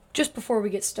Just before we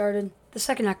get started, the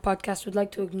Second Act Podcast would like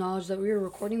to acknowledge that we are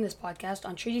recording this podcast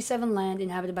on Treaty 7 land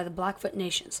inhabited by the Blackfoot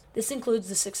Nations. This includes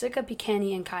the Siksika,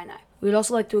 Piikani, and Kainai. We would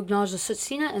also like to acknowledge the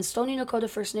Tsuut'ina and Stoney Nakoda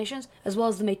First Nations, as well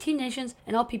as the Métis Nations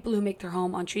and all people who make their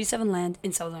home on Treaty 7 land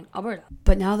in southern Alberta.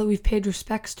 But now that we've paid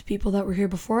respects to people that were here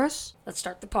before us, let's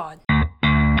start the pod.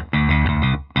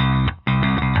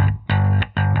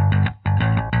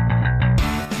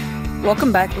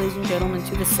 Welcome back, ladies and gentlemen,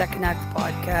 to the Second Act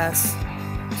Podcast.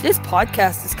 Today's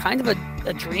podcast is kind of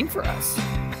a dream for us.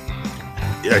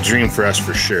 A dream for us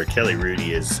for sure. Kelly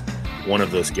Hrudey is one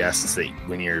of those guests that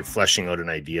when you're fleshing out an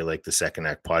idea like the Second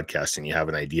Act Podcast and you have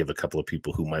an idea of a couple of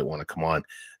people who might want to come on,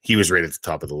 he was right at the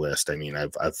top of the list. I mean,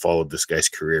 I've followed this guy's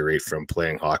career right from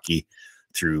playing hockey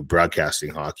through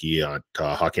broadcasting hockey on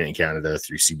Hockey Night in Canada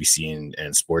through CBC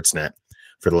and Sportsnet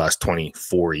for the last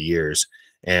 24 years.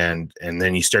 And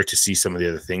then you start to see some of the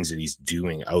other things that he's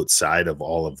doing outside of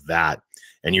all of that.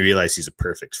 And you realize he's a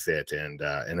perfect fit, and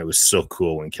it was so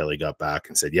cool when Kelly got back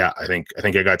and said, "Yeah, I think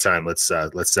I got time. Let's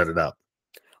set it up."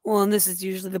 Well, and this is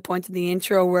usually the point in the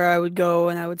intro where I would go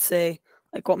and I would say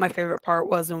like what my favorite part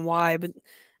was and why. But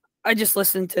I just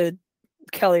listened to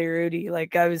Kelly Hrudey.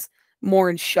 Like I was more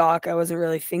in shock. I wasn't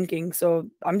really thinking. So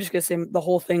I'm just gonna say the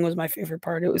whole thing was my favorite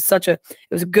part. It was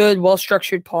a good, well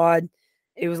structured pod.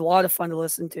 It was a lot of fun to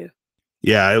listen to.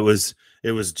 Yeah, it was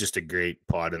just a great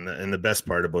pod, and the best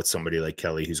part about somebody like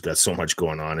Kelly, who's got so much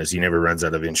going on, is he never runs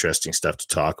out of interesting stuff to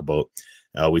talk about.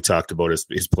 We talked about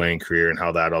his playing career and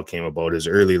how that all came about, his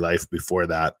early life before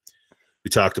that. We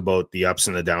talked about the ups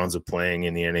and the downs of playing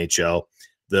in the NHL,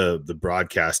 the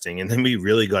broadcasting, and then we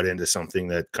really got into something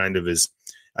that kind of is,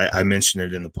 I mentioned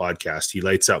it in the podcast. He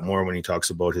lights up more when he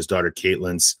talks about his daughter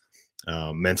Caitlin's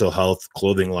mental health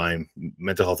clothing line,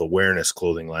 mental health awareness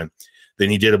clothing line, than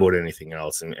he did about anything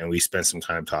else. And we spent some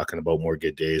time talking about More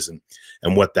Good Days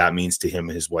and what that means to him,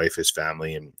 his wife, his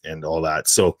family, and all that.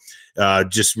 So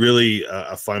just really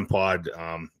a fun pod.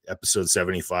 Episode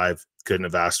 75. Couldn't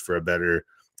have asked for a better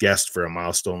guest for a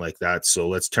milestone like that. So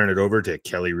let's turn it over to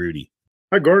Kelly Hrudey.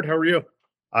 Hi, Gord. How are you?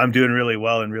 I'm doing really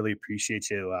well and really appreciate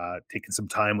you taking some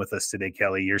time with us today,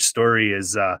 Kelly. Your story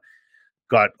is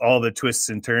got all the twists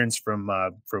and turns from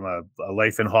a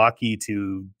life in hockey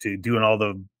to doing all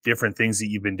the different things that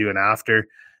you've been doing after.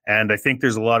 And I think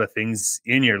there's a lot of things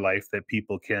in your life that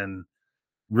people can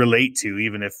relate to,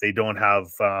 even if they don't have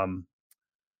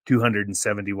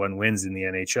 271 wins in the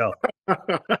NHL.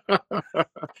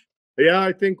 Yeah,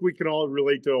 I think we can all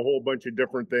relate to a whole bunch of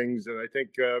different things. And I think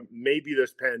maybe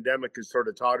this pandemic has sort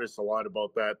of taught us a lot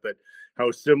about that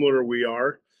how similar we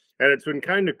are. And it's been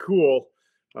kind of cool.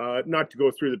 Not to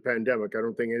go through the pandemic. I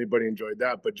don't think anybody enjoyed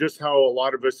that, but just how a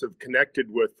lot of us have connected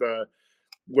with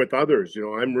others. You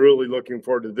know, I'm really looking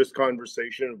forward to this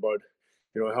conversation about,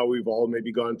 you know, how we've all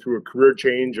maybe gone through a career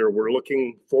change or we're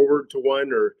looking forward to one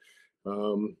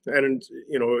and,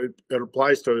 you know, it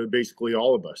applies to basically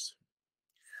all of us.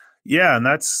 Yeah. And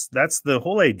that's the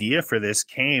whole idea for this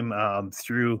came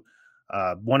through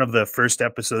one of the first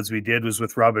episodes we did was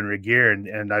with Robin Regier,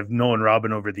 and I've known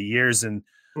Robin over the years, and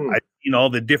all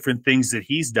the different things that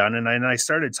he's done. And I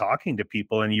started talking to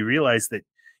people, and you realize that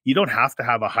you don't have to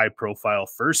have a high profile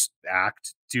first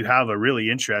act to have a really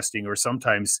interesting or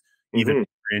sometimes even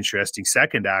interesting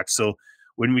second act. So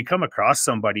when we come across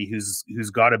somebody who's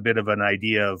got a bit of an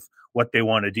idea of what they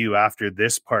want to do after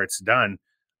this part's done,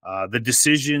 the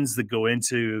decisions that go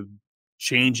into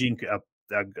changing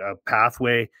a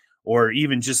pathway or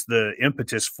even just the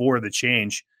impetus for the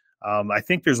change, I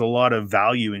think there's a lot of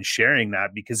value in sharing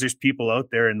that because there's people out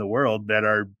there in the world that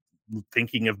are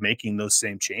thinking of making those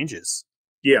same changes.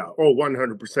 Yeah. Oh,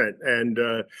 100%.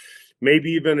 And maybe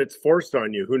even it's forced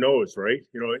on you. Who knows, right?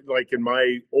 You know, like in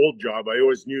my old job, I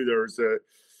always knew there was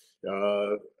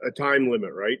a time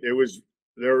limit, right? There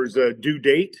was a due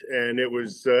date, and it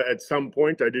was at some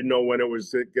point. I didn't know when it was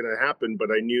going to happen,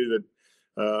 but I knew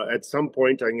that at some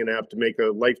point I'm going to have to make a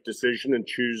life decision and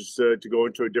choose to go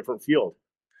into a different field.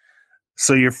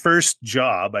 So your first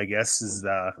job, I guess, is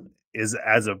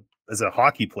as a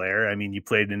hockey player. I mean, you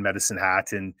played in Medicine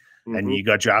Hat, and you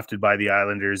got drafted by the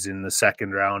Islanders in the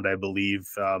second round, I believe.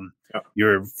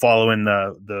 You're following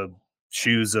the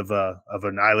shoes of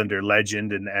an Islander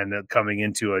legend, and coming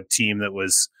into a team that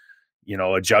was, you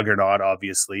know, a juggernaut,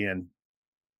 obviously,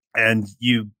 and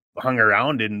you hung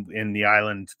around in the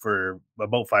island for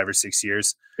about 5 or 6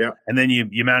 years. Yeah. And then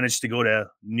you managed to go to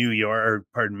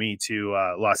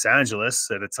Los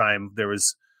Angeles. At a time there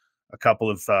was a couple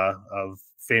of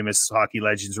famous hockey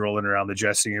legends rolling around the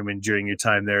dressing room and during your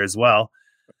time there as well.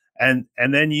 And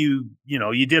then you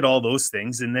did all those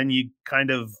things. And then you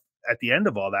kind of, at the end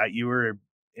of all that, you were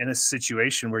in a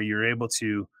situation where you were able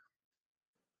to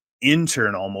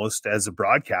intern almost as a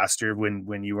broadcaster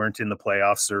when you weren't in the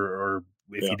playoffs or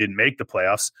if you didn't make the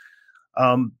playoffs.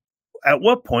 At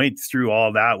what point through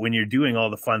all that, when you're doing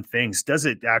all the fun things, does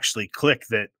it actually click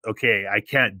that, okay, I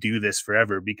can't do this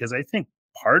forever? Because I think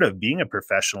part of being a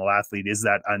professional athlete is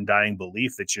that undying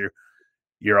belief that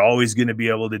you're always going to be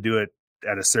able to do it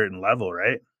at a certain level,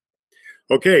 right?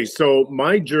 Okay, so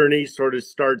my journey sort of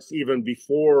starts even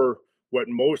before what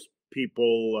most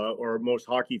people or most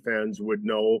hockey fans would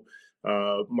know,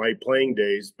 my playing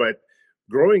days. But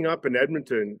growing up in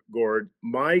Edmonton, Gord,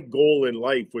 my goal in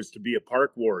life was to be a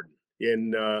park warden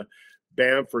in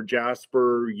Banff or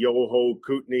Jasper, Yoho,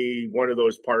 Kootenay, one of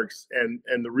those parks.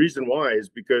 And the reason why is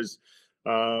because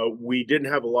we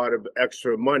didn't have a lot of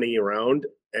extra money around.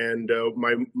 And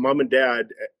my mom and dad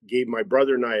gave my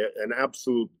brother and I an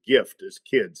absolute gift as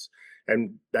kids.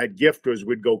 And that gift was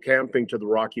we'd go camping to the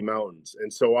Rocky Mountains.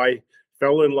 And so I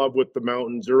fell in love with the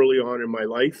mountains early on in my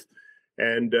life.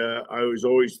 And I was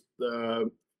always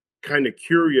kind of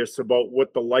curious about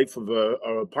what the life of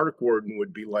a park warden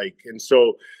would be like. And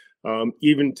so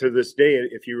even to this day,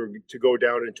 if you were to go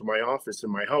down into my office in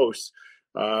my house,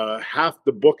 half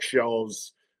the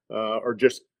bookshelves are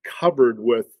just covered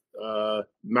with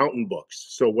mountain books.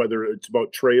 So whether it's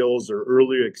about trails or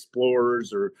early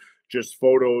explorers or just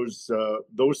photos,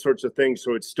 those sorts of things.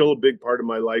 So it's still a big part of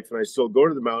my life, and I still go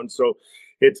to the mountains. So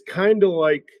it's kind of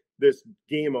like this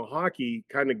game of hockey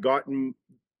kind of gotten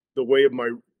the way of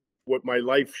what my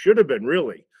life should have been,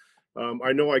 really.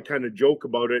 I know I kind of joke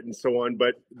about it and so on,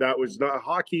 but that was not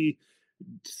hockey.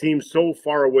 Seems so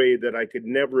far away that I could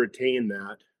never attain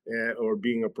that or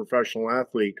being a professional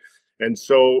athlete. And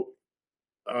so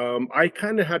I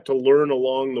kind of had to learn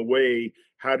along the way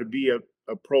how to be a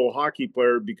pro hockey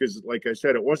player because, like I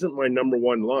said, it wasn't my number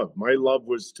one love. My love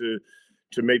was to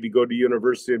maybe go to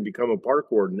university and become a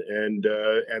park warden.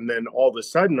 And then all of a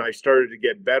sudden I started to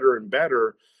get better and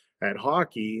better at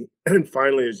hockey. And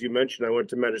finally, as you mentioned, I went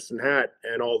to Medicine Hat,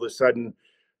 and all of a sudden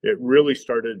it really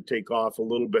started to take off a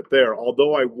little bit there.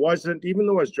 Although I wasn't, even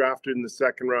though I was drafted in the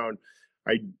second round,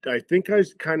 I think I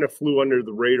kind of flew under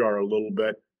the radar a little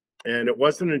bit. And it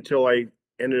wasn't until I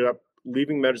ended up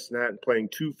leaving Medicine Hat and playing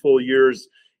 2 full years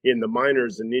in the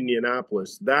minors in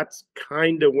Indianapolis. That's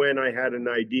kind of when I had an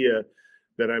idea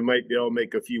that I might be able to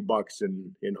make a few bucks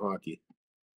in hockey.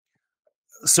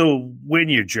 So when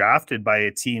you're drafted by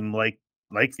a team like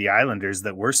the Islanders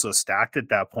that were so stacked at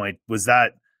that point, was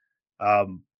that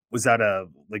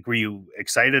were you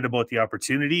excited about the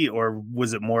opportunity, or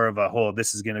was it more of a whole,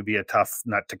 this is going to be a tough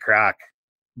nut to crack?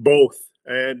 Both.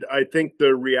 And I think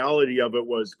the reality of it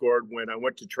was, Gord, when I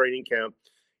went to training camp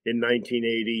in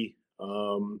 1980,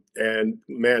 and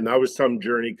man, that was some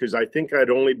journey because I think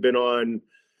I'd only been on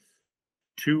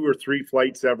 2 or 3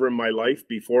 flights ever in my life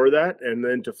before that. And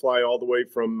then to fly all the way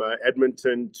from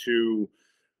Edmonton to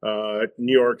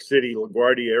New York City,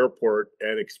 LaGuardia Airport,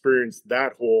 and experience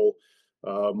that whole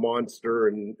monster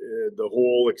and the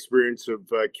whole experience of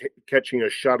catching a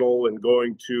shuttle and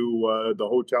going to the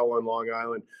hotel on Long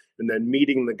Island and then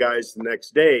meeting the guys the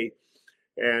next day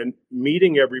and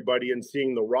meeting everybody and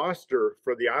seeing the roster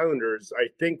for the Islanders, I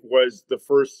think was the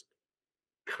first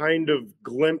kind of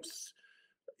glimpse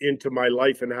into my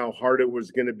life and how hard it was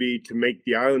going to be to make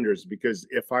the Islanders. Because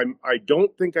I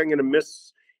don't think I'm going to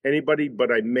miss anybody,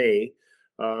 but I may.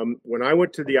 When I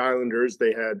went to the Islanders,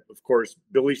 they had, of course,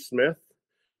 Billy Smith.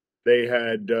 They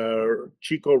had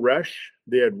Chico Resch.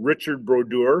 They had Richard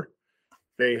Brodeur.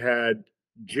 They had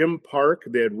Jim Park.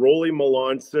 They had Rolly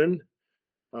Melanson.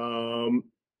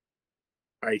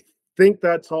 I think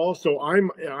that's all. So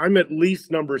I'm at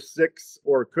least number 6,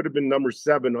 or could have been number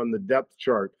 7 on the depth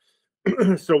chart.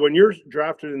 So when you're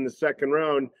drafted in the second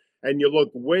round and you look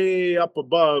way up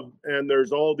above and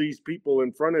there's all these people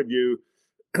in front of you,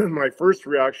 my first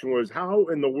reaction was, how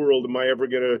in the world am I ever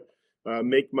going to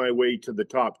make my way to the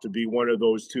top to be one of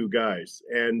those 2 guys?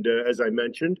 And as I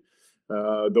mentioned,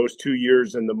 those 2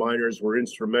 years in the minors were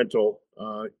instrumental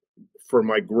for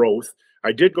my growth.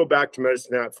 I did go back to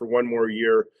Medicine Hat for 1 more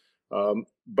year,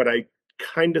 but I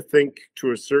kind of think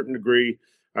to a certain degree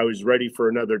I was ready for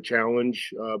another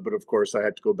challenge. But of course, I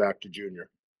had to go back to junior.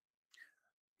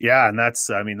 Yeah, and that's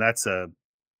a,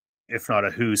 if not a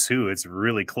who's who, it's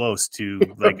really close to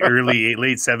like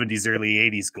late 70s, early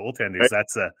 80s goaltenders.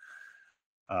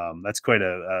 That's quite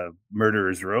a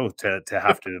murderer's row to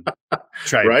have to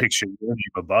try and picture your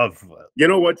name above. You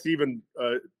know what's even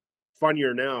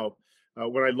funnier now,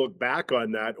 when I look back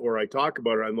on that or I talk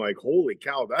about it, I'm like, holy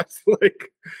cow, that's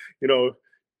like,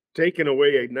 taking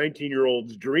away a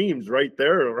 19-year-old's dreams right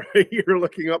there, right? You're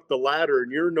looking up the ladder and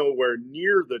you're nowhere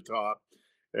near the top.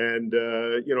 and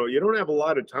you don't have a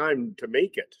lot of time to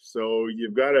make it. So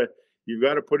you've got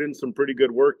to put in some pretty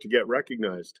good work to get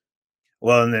recognized.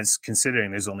 Well, and it's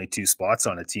considering there's only 2 spots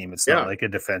on a team. It's not like a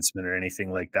defenseman or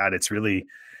anything like that. It's really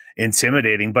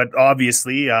intimidating. But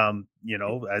obviously,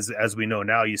 as we know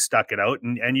now, you stuck it out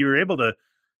and you were able to,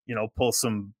 pull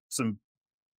some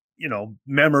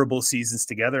memorable seasons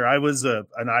together. I was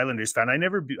an Islanders fan.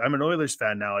 I'm an Oilers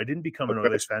fan now. I didn't become an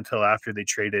Oilers fan until after they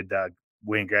traded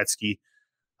Wayne Gretzky.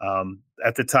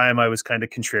 At the time, I was kind of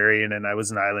contrarian, and I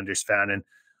was an Islanders fan.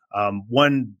 And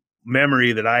one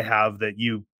memory that I have that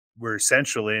you were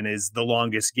essential in is the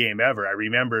longest game ever. I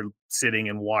remember sitting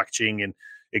and watching and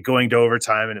it going to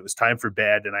overtime, and it was time for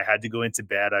bed, and I had to go into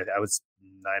bed. I was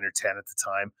 9 or 10 at the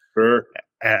time. Sure.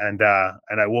 And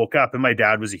I woke up, and my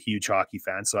dad was a huge hockey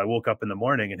fan. So I woke up in the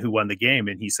morning, and who won the game?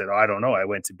 And he said, "Oh, I don't know. I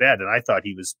went to bed." And I thought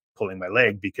he was pulling my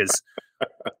leg because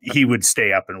he would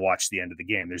stay up and watch the end of the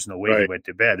game. There's no way he went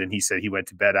to bed. And he said he went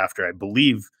to bed after, I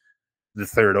believe, the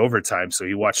third overtime. So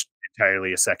he watched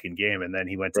entirely a second game, and then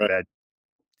he went to bed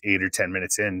 8 or 10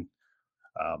 minutes in.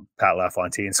 Pat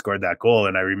LaFontaine scored that goal,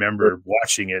 and I remember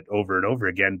watching it over and over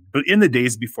again. But in the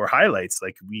days before highlights,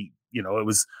 like it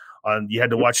was on. You had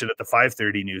to watch it at the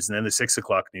 5:30 news, and then the 6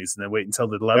 o'clock news, and then wait until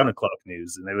the 11 o'clock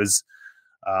news. And it was.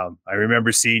 I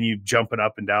remember seeing you jumping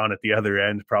up and down at the other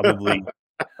end, probably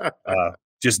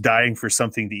just dying for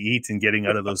something to eat and getting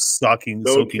out of those soaking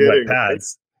wet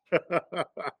pads.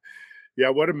 Yeah,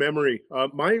 what a memory.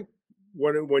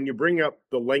 When you bring up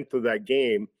the length of that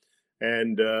game.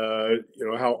 And,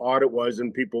 how odd it was,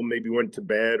 and people maybe went to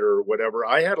bed or whatever.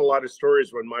 I had a lot of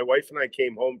stories when my wife and I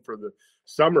came home for the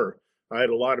summer. I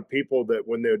had a lot of people that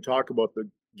when they would talk about the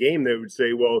game, they would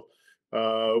say, well,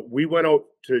 we went out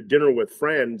to dinner with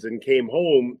friends and came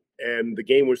home and the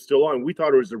game was still on. We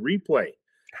thought it was a replay.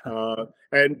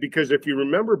 And because if you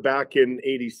remember back in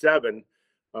 87,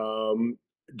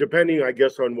 depending, I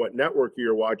guess, on what network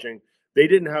you're watching, they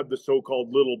didn't have the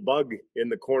so-called little bug in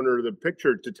the corner of the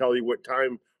picture to tell you what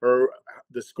time or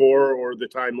the score or the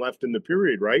time left in the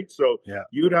period, right? So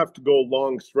you'd have to go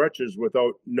long stretches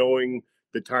without knowing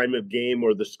the time of game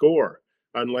or the score,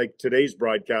 unlike today's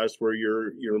broadcast where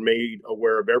you're made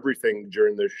aware of everything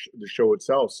during the show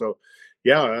itself. So,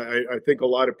 I think a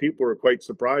lot of people were quite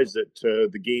surprised that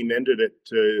the game ended at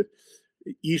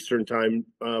Eastern time,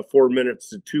 4 minutes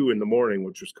to 2 in the morning,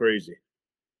 which was crazy.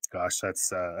 Gosh, that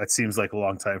seems like a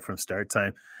long time from start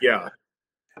time. Yeah.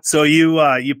 So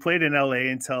you played in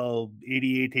LA until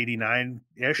 88, 89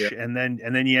 ish, and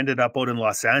then you ended up out in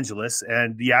Los Angeles,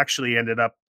 and you actually ended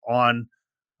up on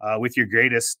with your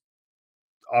greatest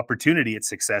opportunity at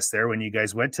success there when you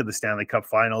guys went to the Stanley Cup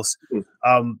Finals.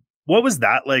 What was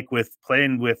that like with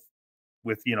playing with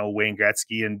Wayne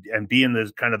Gretzky and being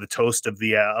the kind of the toast of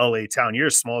the LA town? You're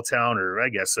a small town, or I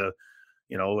guess a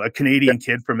Canadian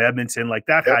kid from Edmonton, like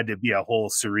that had to be a whole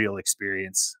surreal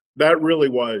experience. That really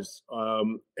was.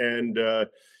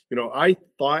 I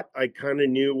thought I kind of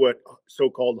knew what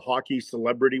so-called hockey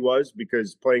celebrity was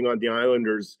because playing on the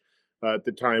Islanders at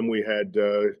the time, we had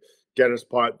Dennis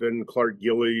Potvin, Clark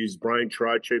Gillies, Brian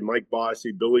Trottier, Mike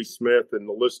Bossy, Billy Smith, and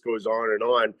the list goes on and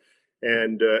on.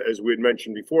 And as we had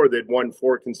mentioned before, they'd won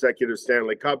 4 consecutive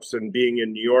Stanley Cups. And being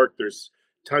in New York, there's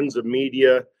tons of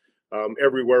media.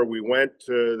 Everywhere we went,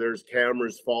 there's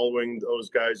cameras following those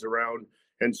guys around.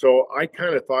 And so I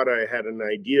kind of thought I had an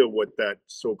idea what that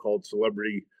so-called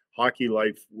celebrity hockey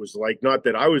life was like. Not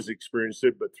that I was experiencing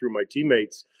it, but through my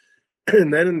teammates.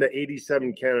 And then in the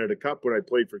 87 Canada Cup, when I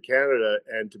played for Canada,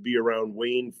 and to be around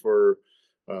Wayne for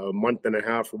a month and a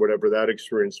half or whatever that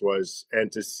experience was,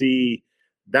 and to see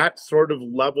that sort of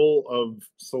level of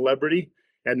celebrity,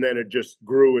 and then it just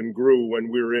grew and grew when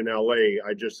we were in LA.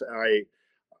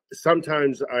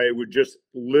 Sometimes I would just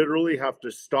literally have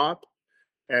to stop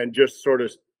and just sort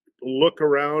of look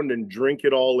around and drink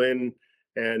it all in.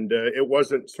 And it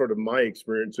wasn't sort of my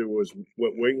experience. It was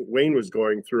what Wayne was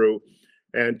going through.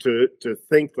 And to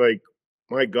think like,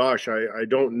 my gosh, I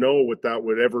don't know what that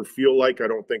would ever feel like. I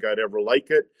don't think I'd ever like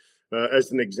it.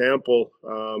 As an example,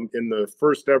 in the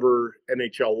first ever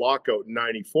NHL lockout in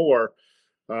 94,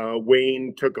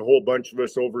 Wayne took a whole bunch of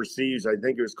us overseas. I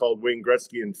think it was called Wayne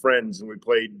Gretzky and Friends, and we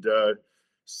played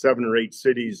 7 or 8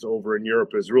 cities over in Europe.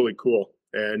 It was really cool.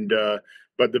 And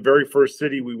but the very first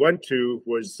city we went to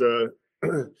was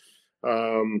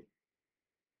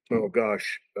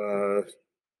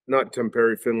not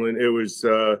Tampere, Finland. It was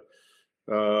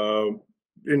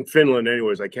in Finland,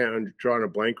 anyways. I can't draw a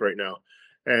blank right now.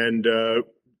 And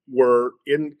we're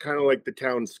in kind of like the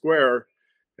town square,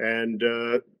 and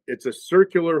it's a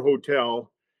circular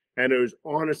hotel, and it was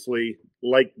honestly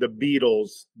like the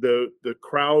Beatles. The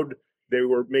crowd they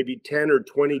were maybe 10 or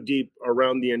 20 deep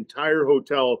around the entire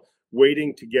hotel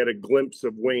waiting to get a glimpse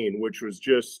of Wayne, which was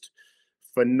just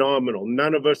phenomenal.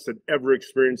 None of us had ever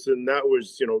experienced it. And that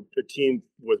was, a team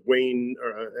with Wayne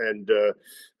and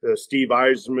Steve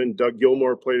Eisman, Doug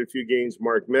Gilmore played a few games,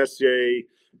 Mark Messier,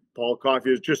 Paul Coffey.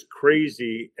 It was just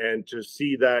crazy. And to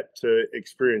see that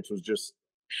experience was just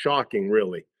shocking,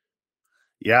 really.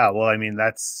 Yeah. Well, I mean,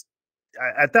 that's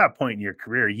at that point in your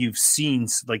career, you've seen,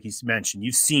 like you mentioned,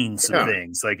 you've seen some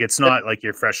things. Like, it's not like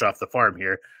you're fresh off the farm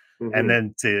here. Mm-hmm. And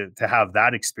then to have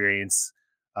that experience,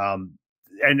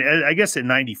 and I guess in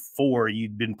 '94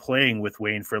 you'd been playing with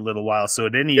Wayne for a little while. So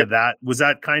at any of that, was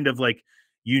that kind of like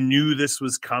you knew this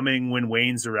was coming when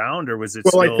Wayne's around, or was it?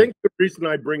 Well, I think the reason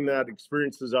I bring that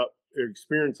experience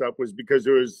up was because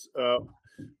it was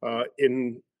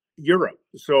in Europe.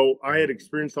 So I had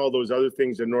experienced all those other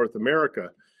things in North America.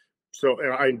 So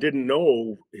I didn't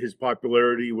know his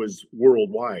popularity was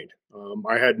worldwide.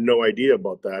 I had no idea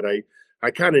about that. I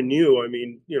kind of knew, I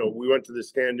mean, we went to the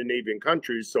Scandinavian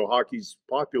countries, so hockey's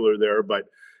popular there, but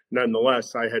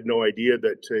nonetheless, I had no idea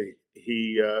that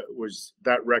he was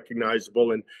that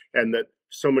recognizable and that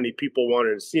so many people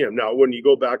wanted to see him. Now, when you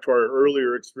go back to our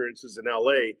earlier experiences in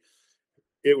LA,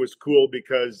 it was cool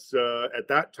because at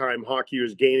that time, hockey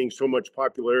was gaining so much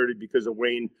popularity because of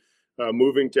Wayne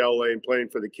moving to LA and playing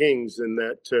for the Kings, and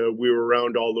that we were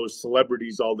around all those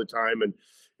celebrities all the time. And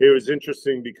it was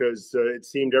interesting because it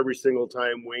seemed every single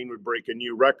time Wayne would break a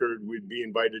new record, we'd be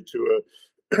invited to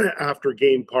a after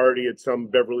game party at some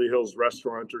Beverly Hills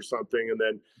restaurant or something. And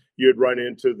then you'd run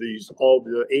into all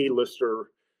the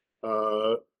A-lister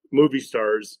movie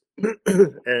stars.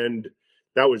 And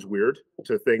that was weird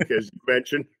to think, as you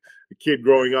mentioned, a kid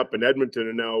growing up in Edmonton,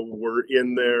 and now we're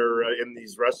in there in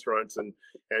these restaurants and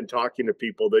talking to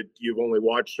people that you've only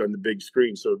watched on the big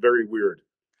screen. So very weird.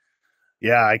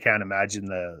 Yeah, I can't imagine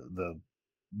the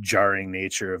jarring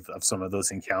nature of some of those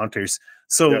encounters.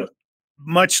 So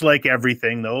much like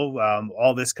everything, though,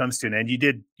 all this comes to an end.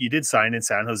 You did sign in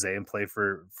San Jose and play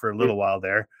for a little while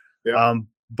there. Yeah.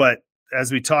 But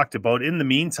as we talked about, in the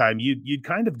meantime, you'd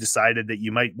kind of decided that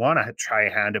you might want to try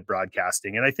a hand at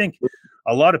broadcasting. And I think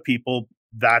a lot of people,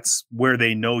 that's where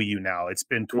they know you now. It's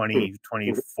been 24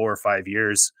 or 5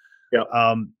 years. Yeah.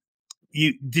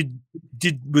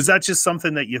 Was that just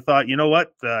something that you thought, you know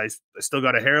what, I still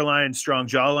got a hairline, strong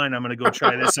jawline, I'm going to go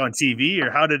try this on TV?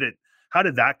 Or how did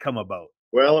that come about?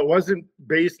 Well, it wasn't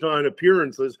based on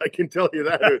appearances, I can tell you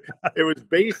that. It was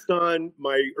based on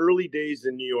my early days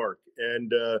in New York.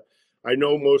 And I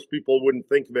know most people wouldn't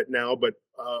think of it now, but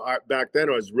back then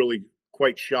I was really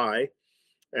quite shy.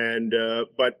 And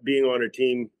but being on a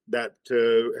team that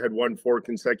had won 4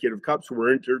 consecutive cups, we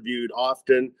were interviewed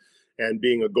often. And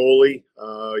being a goalie,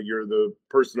 you're the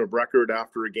person of record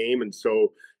after a game. And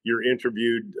so you're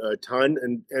interviewed a ton.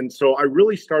 And so I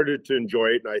really started to enjoy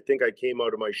it. And I think I came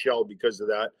out of my shell because of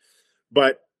that.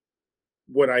 But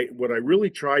what I really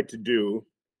tried to do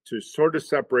to sort of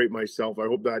separate myself, I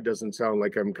hope that doesn't sound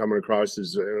like I'm coming across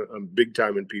as I'm big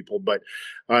time in people, but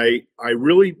I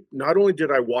really, not only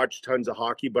did I watch tons of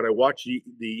hockey, but I watched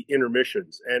the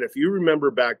intermissions. And if you remember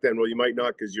back then, well, you might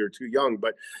not because you're too young,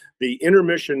 but the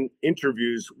intermission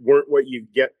interviews weren't what you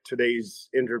get today's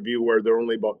interview where they're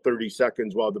only about 30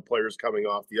 seconds while the player's coming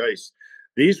off the ice.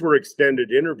 These were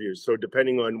extended interviews. So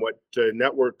depending on what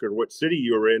network or what city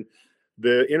you were in,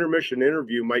 the intermission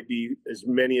interview might be as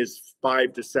many as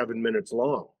 5 to 7 minutes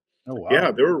long. Oh, wow.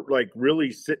 Yeah, they were like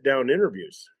really sit down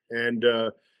interviews. And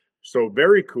so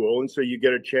very cool. And so you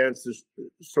get a chance to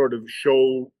sort of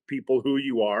show people who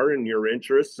you are and your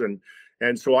interests. And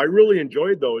so I really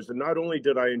enjoyed those. And not only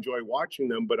did I enjoy watching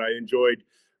them, but I enjoyed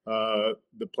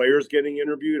the players getting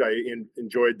interviewed. I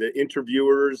enjoyed the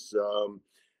interviewers.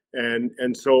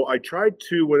 And so I tried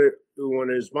to, when it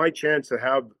was my chance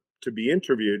to be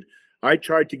interviewed, I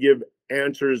tried to give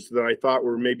answers that I thought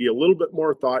were maybe a little bit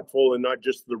more thoughtful and not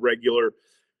just the regular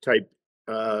type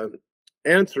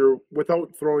answer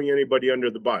without throwing anybody under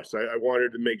the bus. I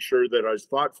wanted to make sure that I was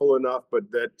thoughtful enough,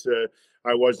 but that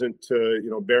I wasn't,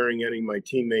 bearing any of my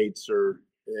teammates or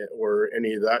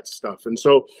any of that stuff. And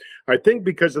so I think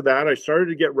because of that, I started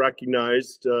to get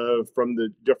recognized from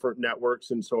the different networks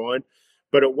and so on.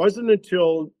 But it wasn't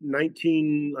until I'm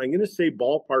going to say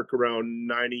ballpark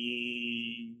around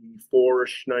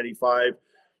 94-ish, 95,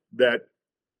 that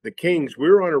the Kings, we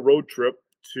were on a road trip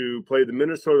to play the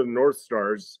Minnesota North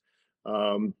Stars.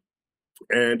 And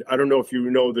I don't know if you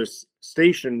know this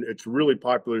station, it's a really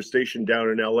popular station down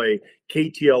in LA,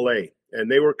 KTLA.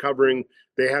 And they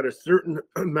had a certain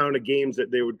amount of games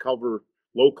that they would cover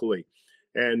locally.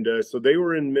 And so they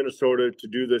were in Minnesota to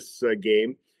do this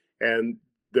game. And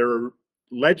their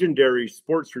legendary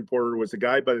sports reporter was a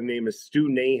guy by the name of Stu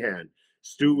Nahan.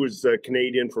 Stu was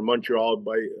Canadian from Montreal,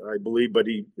 I believe, but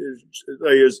he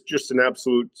is just an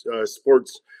absolute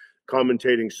sports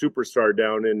commentating superstar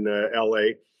down in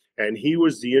LA. And he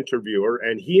was the interviewer,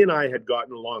 and he and I had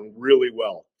gotten along really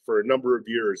well for a number of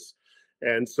years.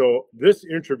 And so this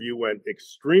interview went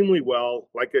extremely well.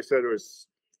 Like I said, it was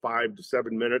 5 to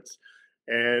 7 minutes.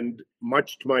 And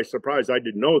much to my surprise, I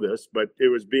didn't know this, but it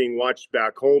was being watched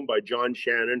back home by John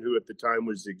Shannon, who at the time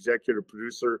was the executive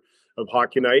producer of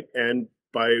Hockey Night, and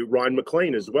by Ron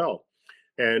MacLean as well.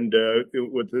 And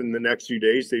within the next few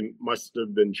days, they must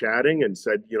have been chatting and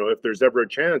said, if there's ever a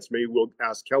chance, maybe we'll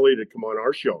ask Kelly to come on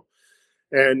our show.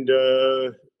 And,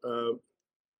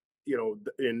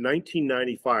 in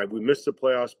 1995, we missed the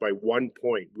playoffs by 1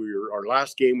 point. Our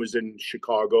last game was in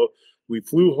Chicago. We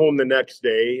flew home the next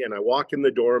day, and I walk in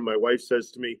the door, and my wife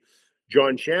says to me,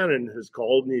 John Shannon has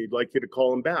called, and he'd like you to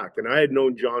call him back. And I had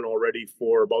known John already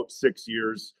for about 6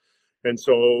 years. And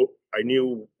so I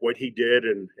knew what he did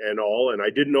and all, and I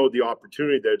didn't know the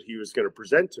opportunity that he was going to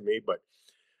present to me. But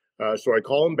so I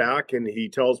call him back, and he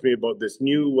tells me about this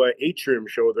new atrium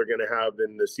show they're going to have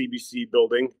in the CBC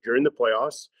building during the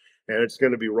playoffs. And it's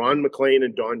going to be Ron MacLean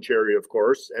and Don Cherry, of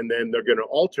course. And then they're going to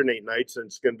alternate nights, and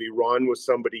it's going to be Ron with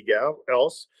somebody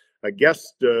else, a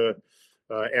guest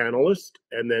analyst,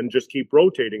 and then just keep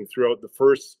rotating throughout the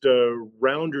first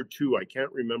round or two. I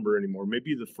can't remember anymore.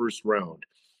 Maybe the first round.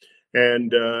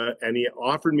 And he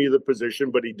offered me the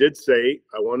position, but he did say,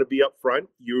 I want to be up front.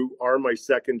 You are my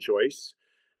second choice.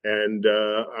 And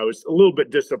I was a little bit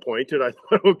disappointed. I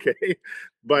thought, okay.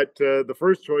 But the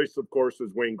first choice, of course,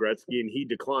 was Wayne Gretzky, and he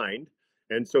declined.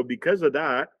 And so because of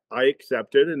that, I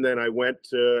accepted. And then I went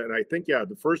and I think,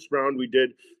 the first round we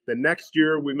did. The next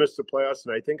year we missed the playoffs,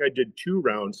 and I think I did 2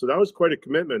 rounds. So that was quite a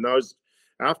commitment. That was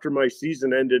after my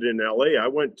season ended in LA. I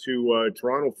went to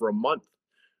Toronto for a month.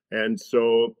 And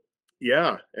so,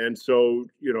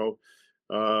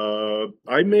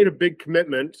 I made a big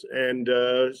commitment, and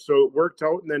so it worked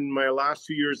out. And then my last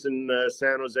 2 years in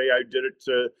San Jose, I did it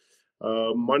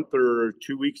a month or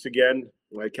 2 weeks again.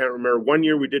 I can't remember. 1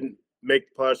 year we didn't make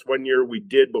the playoffs. 1 year we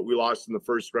did, but we lost in the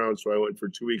first round, so I went for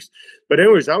 2 weeks. But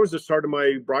anyways, that was the start of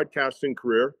my broadcasting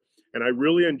career, and I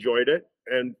really enjoyed it.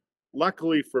 And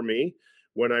luckily for me,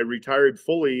 when I retired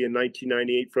fully in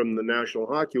 1998 from the National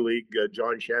Hockey League,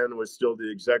 John Shannon was still the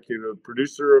executive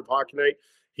producer of Hockey Night.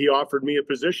 He offered me a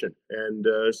position, and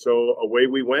so away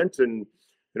we went. And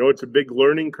it's a big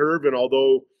learning curve, and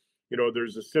although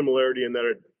there's a similarity in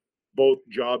that both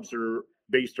jobs are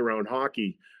based around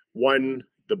hockey,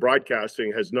 the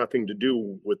broadcasting has nothing to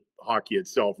do with hockey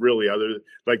itself, really. Other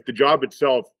like the job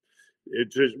itself,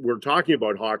 it's just we're talking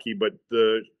about hockey, but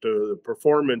the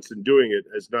performance in doing it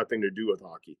has nothing to do with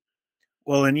hockey.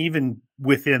 Well, and even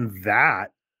within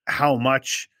that, how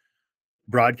much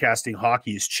broadcasting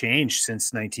hockey has changed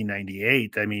since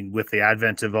 1998. I mean, with the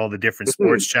advent of all the different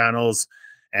sports channels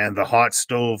and the hot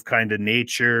stove kind of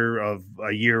nature of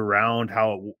a year round,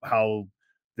 how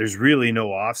there's really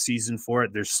no off season for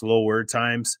it. There's slower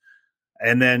times.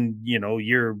 And then,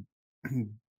 you're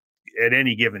at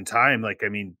any given time,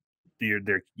 you're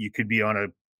there, you could be on a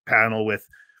panel with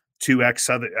 2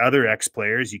 other ex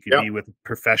players. You could be with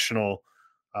professional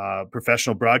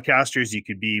broadcasters. You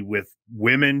could be with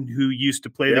women who used to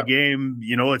play the game.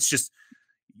 It's just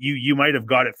you might have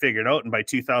got it figured out, and by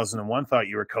 2001 thought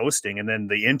you were coasting, and then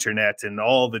the internet and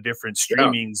all the different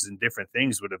streamings and different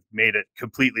things would have made it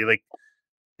completely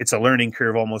it's a learning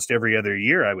curve almost every other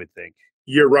year, I would think.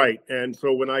 You're right. And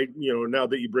so when I now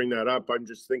that you bring that up, I'm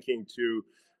just thinking to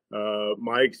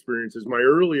my experiences, my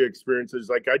early experiences.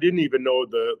 Like, I didn't even know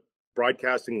the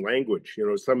broadcasting language.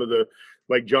 Some of the,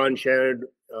 like John Shannon,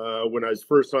 when I was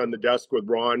first on the desk with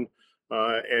Ron,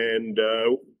 and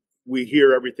we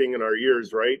hear everything in our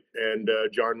ears, right? And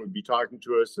John would be talking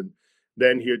to us, and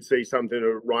then he would say something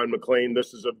to Ron MacLean,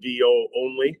 this is a VO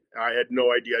only. I had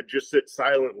no idea. I'd just sit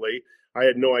silently. I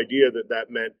had no idea that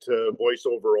meant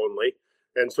voiceover only.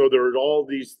 And so there were all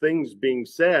these things being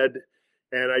said,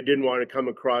 and I didn't want to come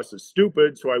across as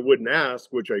stupid, so I wouldn't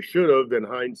ask, which I should have in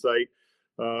hindsight.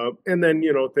 And then,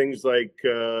 things like,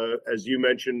 as you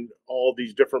mentioned, all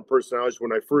these different personalities.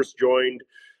 When I first joined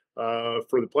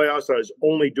for the playoffs, I was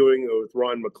only doing it with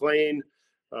Ron MacLean.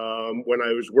 When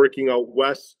I was working out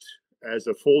west as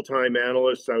a full-time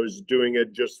analyst, I was doing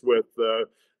it just with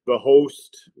the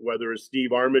host, whether it's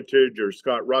Steve Armitage or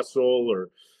Scott Russell or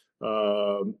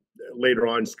later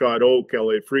on Scott Oak,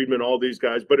 Elliot Friedman, all these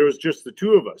guys. But it was just the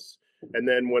two of us. And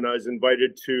then when I was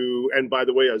invited to, and by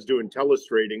the way, I was doing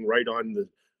telestrating right on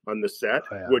the set,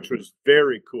 which was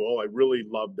very cool. I really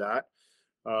loved that.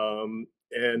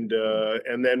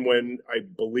 and then when I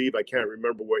believe, I can't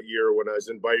remember what year, when I was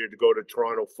invited to go to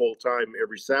Toronto full time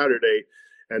every Saturday,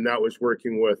 and that was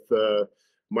working with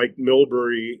Mike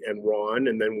Milbury and Ron,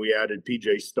 and then we added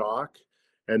PJ Stock,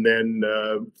 and then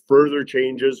further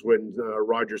changes when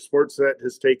Roger Sportsnet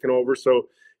has taken over. So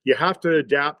you have to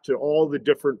adapt to all the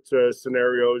different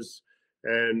scenarios,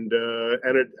 and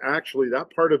it actually,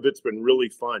 that part of it's been really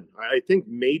fun. I think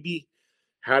maybe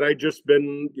had I just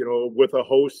been, with a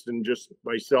host and just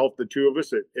myself, the two of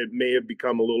us, it may have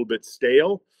become a little bit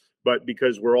stale, but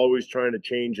because we're always trying to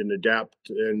change and adapt,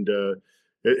 and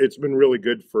it's been really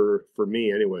good for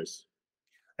me anyways.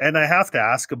 And I have to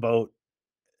ask about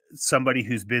somebody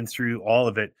who's been through all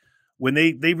of it. When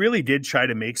they really did try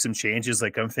to make some changes,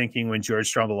 like I'm thinking when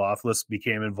George Stroumboulopoulos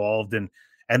became involved and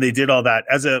they did all that,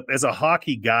 as a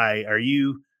hockey guy, are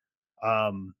you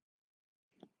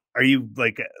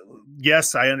like,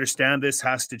 yes, I understand this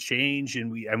has to change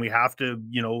and we have to,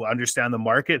 understand the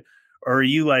market? Or are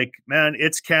you like, man,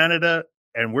 it's Canada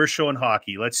and we're showing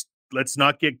hockey. Let's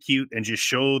not get cute and just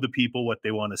show the people what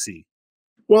they want to see?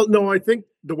 Well, no, I think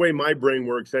the way my brain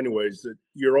works anyways, that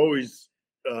you're always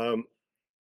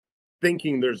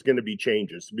thinking there's going to be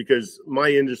changes, because my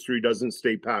industry doesn't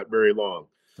stay pat very long.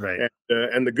 Right.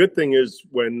 And the good thing is,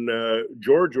 when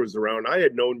George was around, I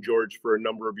had known George for a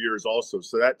number of years also,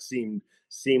 so that seemed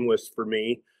seamless for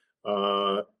me.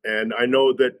 And I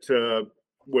know that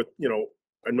with,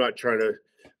 I'm not trying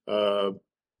to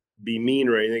be mean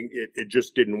or anything. It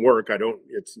just didn't work.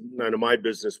 It's none of my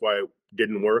business why it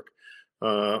didn't work.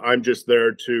 I'm just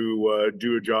there to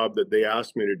do a job that they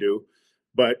asked me to do.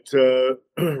 But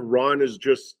Ron is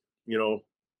just,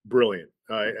 brilliant.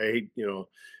 I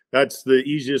that's the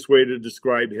easiest way to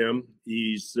describe him.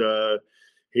 He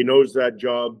knows that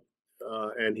job,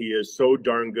 and he is so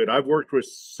darn good. I've worked with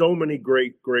so many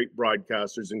great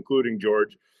broadcasters, including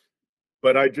George,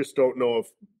 but I just don't know if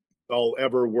I'll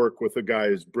ever work with a guy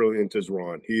as brilliant as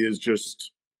Ron. He is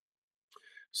just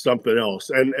something else.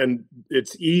 And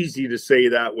it's easy to say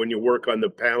that when you work on the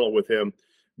panel with him,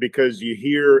 because you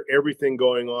hear everything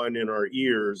going on in our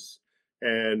ears,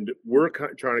 and we're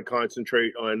trying to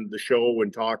concentrate on the show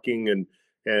and talking,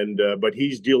 but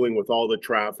he's dealing with all the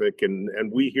traffic, and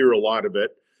we hear a lot of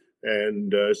it.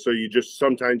 And so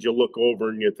sometimes you look over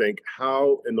and you think,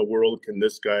 how in the world can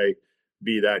this guy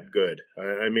be that good?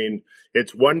 I mean,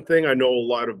 it's one thing I know a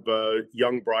lot of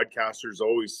young broadcasters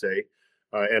always say,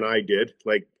 and I did,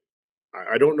 like,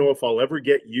 I don't know if I'll ever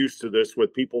get used to this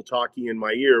with people talking in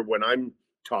my ear when I'm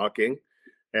talking,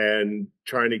 and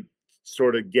trying to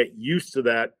sort of get used to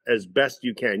that as best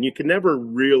you can. You can never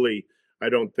really, I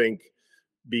don't think,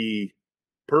 be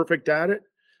perfect at it,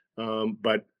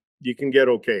 but you can get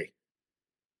okay.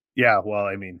 Yeah, well,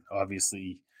 I mean,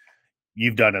 obviously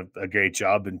you've done a great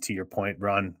job, and to your point,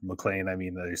 Ron McLean, I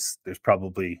mean, there's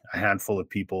probably a handful of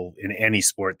people in any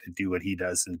sport that do what he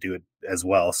does and do it as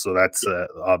well. So that's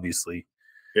obviously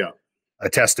a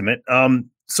testament.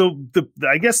 So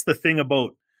I guess the thing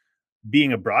about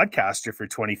being a broadcaster for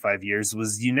 25 years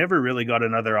was you never really got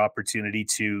another opportunity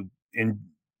to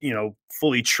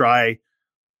fully try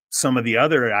some of the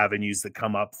other avenues that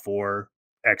come up for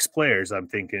ex-players. I'm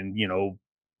thinking,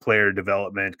 player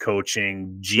development,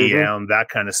 coaching, GM, that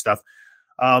kind of stuff.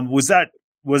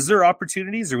 Was there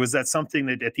opportunities, or was that something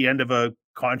that at the end of a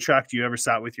contract you ever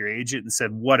sat with your agent and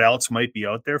said, what else might be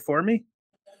out there for me?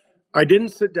 I didn't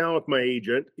sit down with my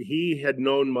agent. He had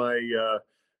known my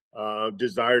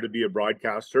desire to be a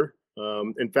broadcaster.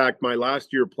 In fact, my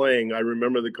last year playing, I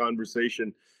remember the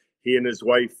conversation. He and his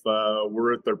wife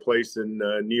were at their place in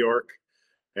New York,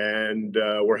 and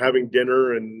we're having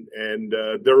dinner, and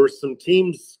there were some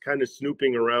teams kind of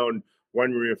snooping around,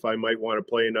 wondering if I might want to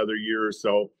play another year or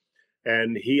so.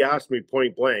 And he asked me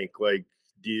point blank, like,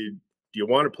 do you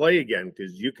want to play again?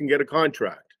 Because you can get a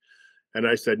contract. And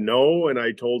I said no. And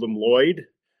I told him, Lloyd,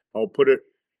 I'll put it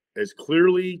as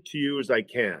clearly to you as I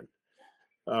can.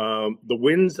 The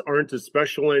wins aren't as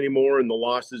special anymore, and the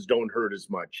losses don't hurt as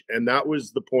much. And that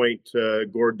was the point,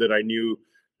 Gord, that I knew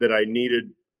that I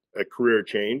needed a career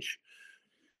change.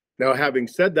 Now, having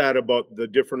said that about the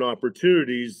different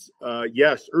opportunities,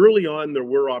 yes, early on there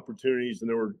were opportunities, and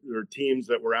there were teams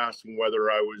that were asking whether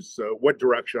I was what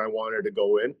direction I wanted to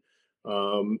go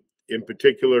in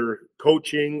particular,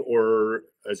 coaching or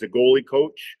as a goalie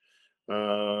coach.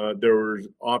 There were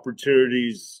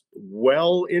opportunities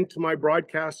well into my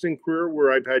broadcasting career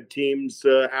where I've had teams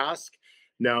ask.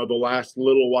 Now, the last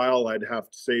little while, I'd have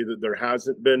to say that there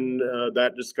hasn't been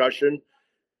that discussion.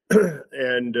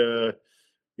 And,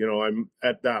 I'm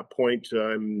at that point,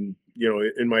 I'm,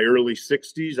 in my early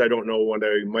 60s. I don't know what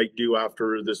I might do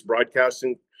after this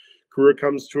broadcasting career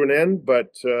comes to an end,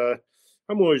 but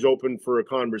I'm always open for a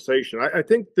conversation. I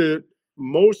think that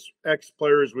most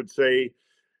ex-players would say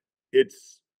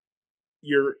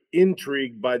you're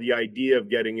intrigued by the idea of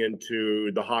getting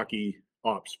into the hockey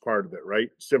ops part of it, right?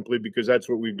 Simply because that's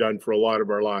what we've done for a lot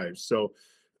of our lives. So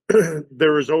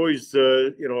there was always,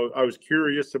 I was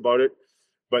curious about it.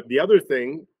 But the other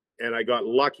thing, and I got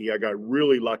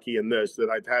really lucky in this, that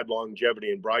I've had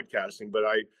longevity in broadcasting, but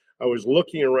I was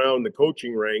looking around the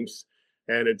coaching ranks,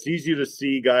 and it's easy to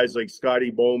see guys like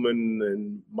Scotty Bowman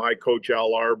and my coach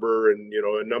Al Arbor and,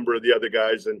 a number of the other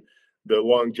guys and the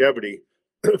longevity.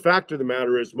 The fact of the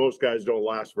matter is most guys don't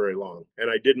last very long. And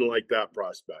I didn't like that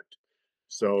prospect.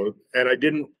 So, and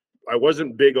I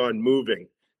wasn't big on moving.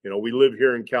 We live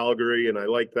here in Calgary and I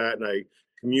like that. And I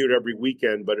commute every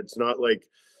weekend, but it's not like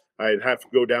I'd have to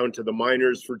go down to the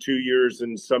minors for 2 years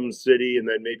in some city and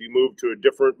then maybe move to a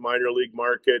different minor league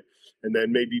market and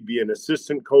then maybe be an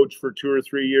assistant coach for 2 or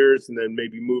 3 years and then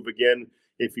maybe move again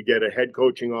if you get a head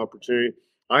coaching opportunity.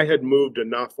 I had moved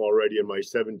enough already in my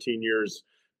 17 years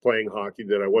playing hockey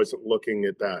that I wasn't looking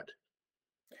at that.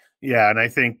 Yeah, and I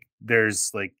think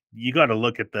there's you got to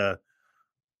look at the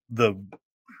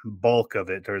bulk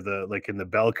of it, or in the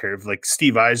bell curve. Like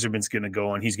Steve Yzerman's going to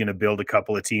go and he's going to build a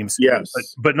couple of teams. Yes,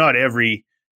 but not every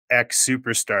ex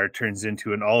superstar turns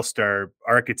into an all-star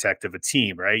architect of a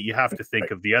team, right? You have to think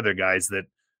of the other guys that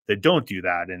don't do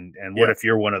that. And what if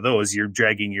you're one of those? You're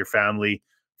dragging your family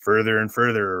further and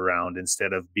further around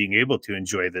instead of being able to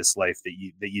enjoy this life that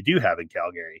you do have in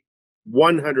Calgary.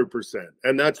 100%.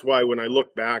 And that's why when I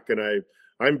look back, and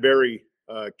I'm very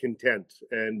content,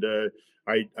 and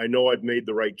I know I've made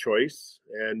the right choice.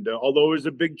 And although it was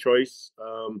a big choice,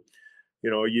 I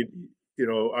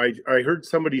heard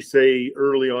somebody say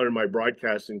early on in my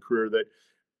broadcasting career that,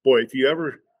 boy, if you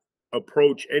ever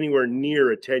approach anywhere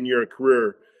near a 10-year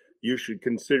career, you should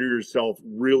consider yourself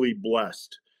really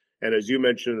blessed. And as you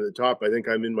mentioned at the top, I think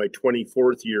I'm in my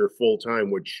 24th year full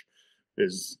time, which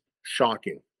is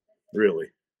shocking, really.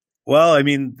 Well, I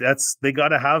mean, they got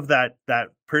to have that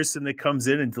person that comes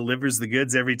in and delivers the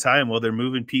goods every time while they're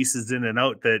moving pieces in and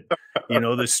out, that,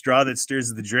 the straw that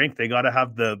stirs the drink. They got to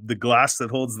have the glass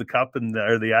that holds the cup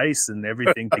or the ice and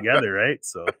everything together. Right.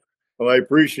 So, well, I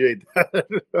appreciate that.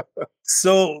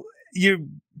 So you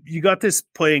got this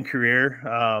playing career,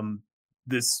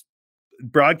 this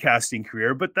broadcasting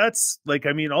career, but that's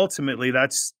ultimately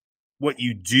that's what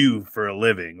you do for a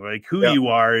living. Like who you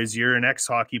are is you're an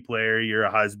ex-hockey player, you're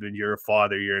a husband, you're a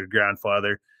father, you're a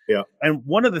grandfather. Yeah. And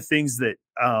one of the things that,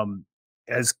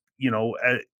 as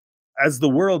the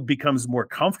world becomes more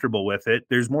comfortable with it,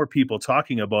 there's more people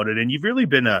talking about it. And you've really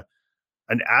been an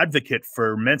advocate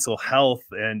for mental health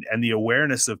and the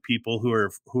awareness of people who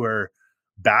are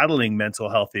battling mental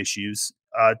health issues,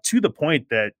 to the point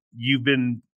that you've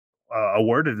been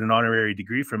awarded an honorary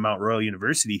degree from Mount Royal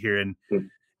University here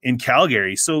in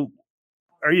Calgary. So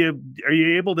are you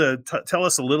able to tell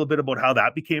us a little bit about how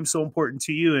that became so important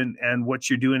to you and what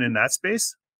you're doing in that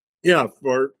space? Yeah,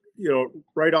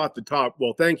 right off the top,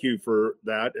 well, thank you for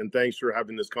that. And thanks for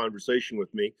having this conversation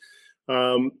with me.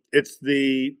 It's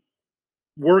the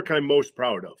work I'm most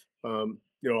proud of.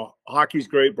 Hockey's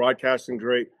great, broadcasting's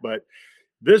great, but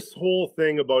this whole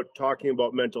thing about talking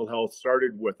about mental health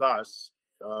started with us,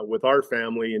 with our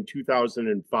family in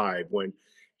 2005 when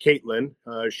Caitlin,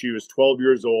 she was 12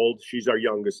 years old. She's our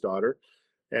youngest daughter.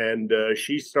 And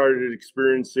she started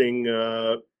experiencing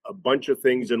a bunch of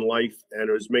things in life, and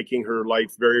it was making her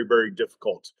life very, very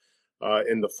difficult.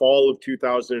 In the fall of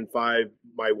 2005,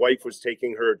 my wife was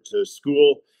taking her to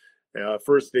school,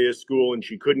 first day of school, and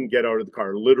she couldn't get out of the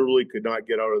car, literally could not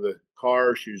get out of the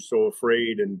car. She was so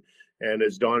afraid. And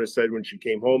as Donna said, when she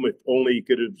came home, if only you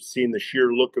could have seen the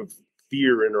sheer look of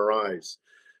fear in her eyes.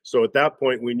 So at that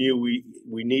point, we knew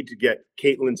we need to get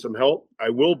Caitlin some help. I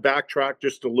will backtrack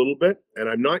just a little bit, and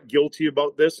I'm not guilty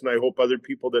about this, and I hope other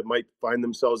people that might find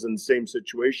themselves in the same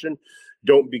situation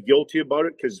don't be guilty about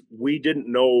it, because we didn't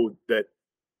know that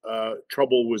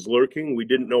trouble was lurking. We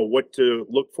didn't know what to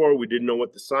look for. We didn't know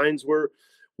what the signs were.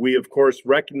 We, of course,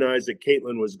 recognized that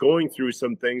Caitlin was going through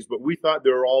some things, but we thought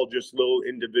they were all just little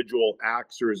individual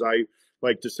acts, or as I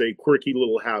like to say, quirky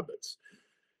little habits.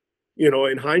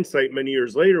 In hindsight, many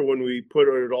years later, when we put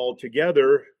it all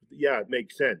together, yeah, it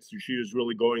makes sense. She was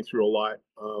really going through a lot.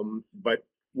 But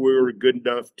we were good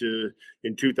enough to,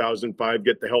 in 2005,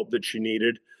 get the help that she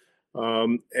needed.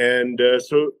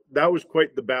 So that was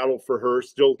quite the battle for her,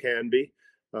 still can be.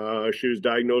 She was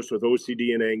diagnosed with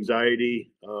OCD and anxiety.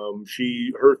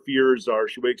 Her fears are,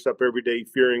 she wakes up every day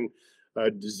fearing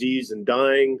disease and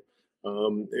dying.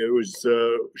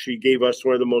 She gave us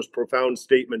one of the most profound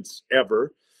statements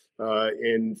ever.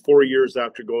 in 4 years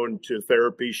after going to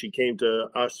therapy, she came to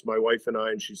us, my wife and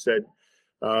I, and she said,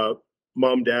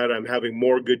 Mom, Dad, I'm having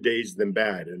more good days than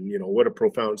bad. And, you know, what a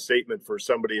profound statement for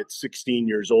somebody at 16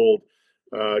 years old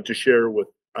to share with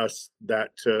us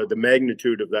that the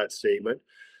magnitude of that statement.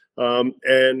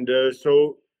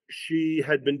 So she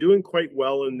had been doing quite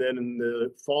well. And then in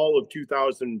the fall of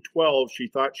 2012, she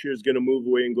thought she was going to move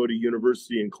away and go to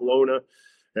university in Kelowna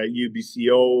at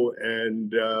UBCO.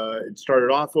 And it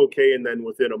started off okay. And then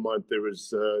within a month, it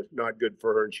was not good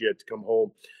for her and she had to come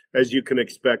home. As you can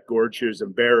expect, Gord, she was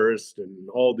embarrassed and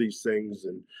all these things.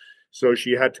 And so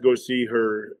she had to go see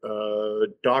her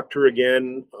doctor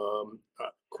again.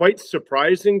 Quite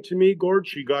surprising to me, Gord,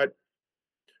 she got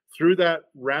through that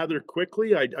rather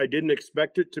quickly. I didn't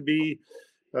expect it to be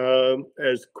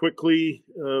as quickly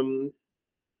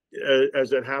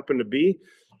as it happened to be.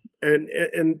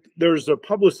 And there's a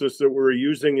publicist that we're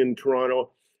using in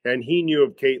Toronto, and he knew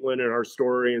of Caitlin and our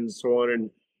story and so on. And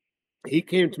he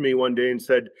came to me one day and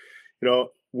said, you know,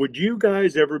 would you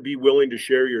guys ever be willing to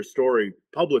share your story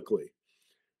publicly?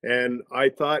 And I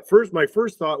thought my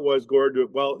first thought was, Gord,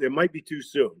 well, it might be too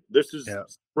soon. This is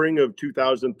spring of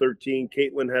 2013.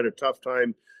 Caitlin had a tough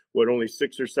time, only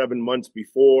 6 or 7 months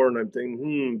before. And I'm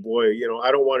thinking, boy, you know,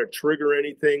 I don't want to trigger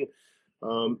anything.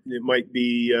 It might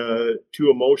be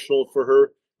too emotional for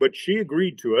her, but she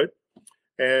agreed to it.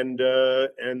 And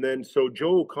then so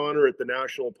Joe O'Connor at the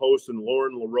National Post and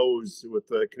Lauren LaRose with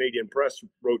the Canadian Press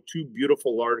wrote 2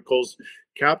 beautiful articles,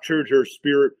 captured her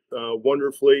spirit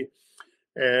wonderfully.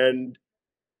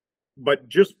 But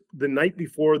just the night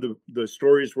before the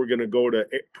stories were going to go to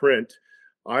print,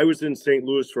 I was in St.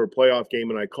 Louis for a playoff game,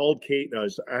 and I called Kate, and I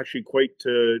was actually quite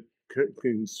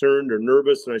concerned or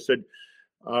nervous. And I said,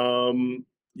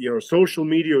 you know, social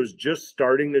media was just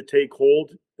starting to take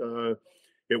hold.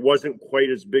 It wasn't quite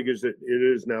as big as it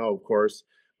is now, of course,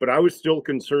 but I was still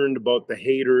concerned about the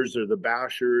haters or the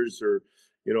bashers or,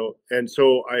 you know, and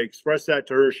so I expressed that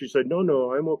to her. She said,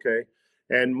 no, I'm okay.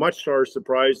 And much to our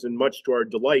surprise and much to our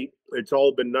delight, it's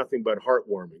all been nothing but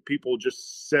heartwarming. People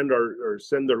just send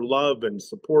their love and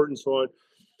support and so on.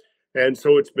 And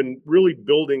so it's been really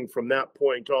building from that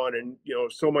point on. And, you know,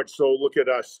 so much so, look at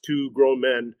us, 2 grown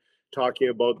men talking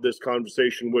about this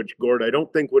conversation, which, Gord, I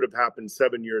don't think would have happened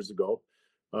 7 years ago.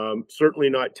 Certainly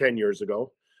not 10 years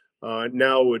ago.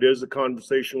 Now it is a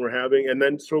conversation we're having. And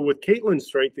then so with Caitlin's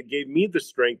strength, it gave me the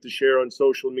strength to share on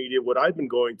social media what I've been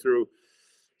going through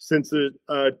since the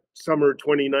summer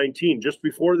 2019, just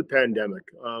before the pandemic.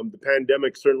 The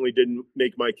pandemic certainly didn't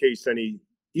make my case any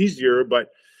easier, but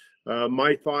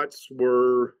my thoughts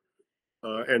were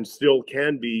and still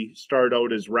can be start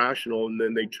out as rational, and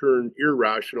then they turn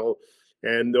irrational.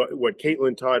 And what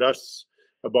Caitlin taught us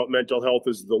about mental health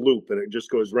is the loop, and it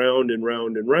just goes round and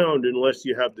round and round unless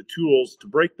you have the tools to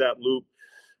break that loop.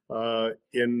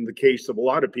 In the case of a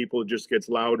lot of people, it just gets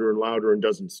louder and louder and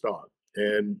doesn't stop.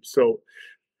 And so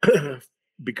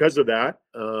because of that,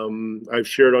 I've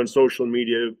shared on social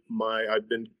media I've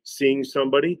been seeing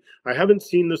somebody. I haven't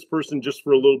seen this person just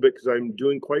for a little bit because I'm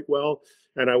doing quite well,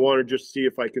 and I want to just see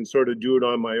if I can sort of do it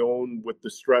on my own with the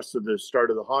stress of the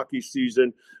start of the hockey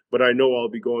season. But I know I'll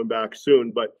be going back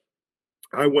soon. But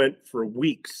I went for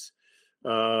weeks,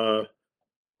 for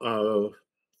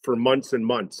months and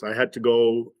months. I had to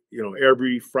go, you know,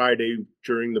 every Friday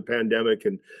during the pandemic,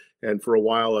 and for a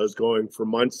while I was going for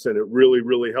months, and it really,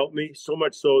 really helped me. So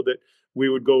much so that we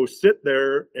would go sit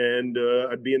there, and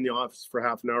I'd be in the office for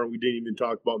half an hour. We didn't even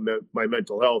talk about my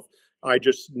mental health. I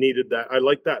just needed that. I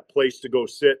like that place to go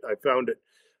sit. I found it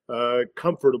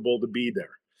comfortable to be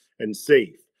there and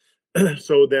safe.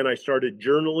 So then I started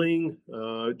journaling,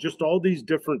 just all these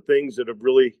different things that have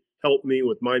really helped me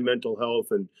with my mental health,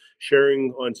 and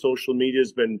sharing on social media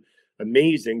has been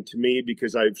amazing to me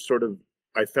because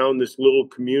I found this little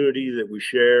community that we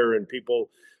share, and people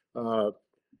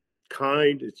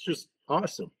kind. It's just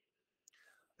awesome.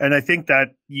 And I think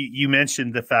that you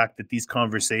mentioned the fact that these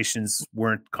conversations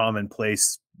weren't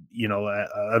commonplace, you know,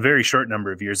 a very short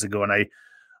number of years ago. And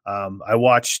I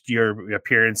watched your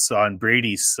appearance on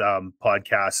Brady's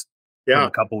podcast from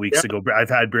a couple weeks ago. I've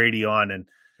had Brady on,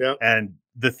 and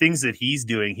the things that he's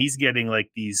doing, he's getting like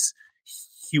these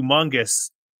humongous,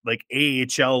 like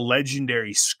AHL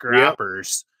legendary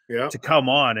scrappers to come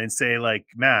on and say, like,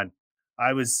 man,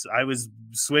 I was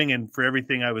swinging for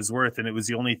everything I was worth, and it was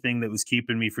the only thing that was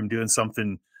keeping me from doing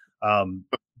something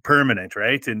permanent,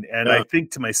 right? And I think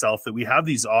to myself that we have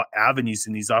these avenues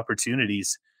and these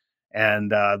opportunities.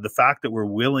 And the fact that we're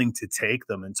willing to take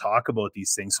them and talk about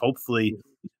these things, hopefully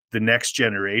the next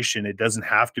generation, it doesn't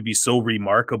have to be so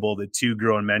remarkable that 2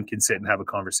 grown men can sit and have a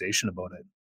conversation about it.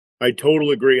 I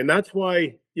totally agree. And that's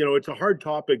why it's a hard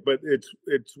topic, but it's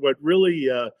what really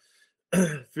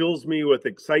fills me with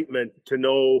excitement to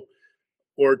know,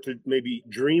 or to maybe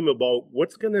dream about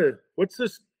what's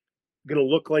this gonna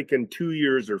look like in 2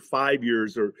 years or 5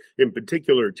 years, or in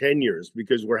particular 10 years,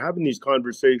 because we're having these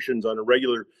conversations on a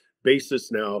regular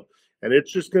basis now, and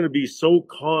it's just going to be so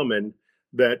common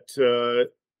that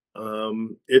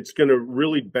it's going to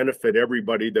really benefit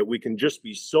everybody, that we can just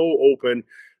be so open.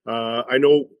 I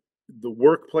know the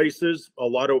workplaces, a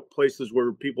lot of places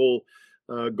where people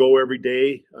go every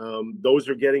day, those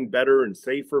are getting better and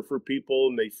safer for people,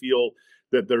 and they feel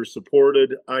that they're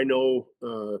supported. I know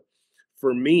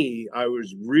for me, I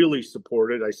was really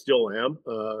supported. I still am.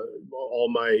 All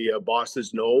my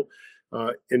bosses know.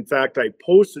 In fact, I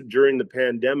posted during the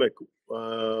pandemic.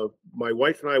 My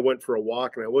wife and I went for a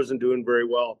walk, and I wasn't doing very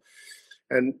well.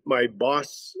 And my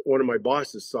boss, one of my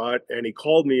bosses, saw it, and he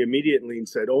called me immediately and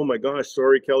said, "Oh my gosh,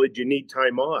 sorry, Kelly, do you need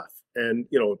time off?" And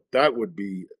that would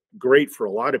be great for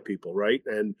a lot of people, right?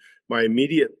 And my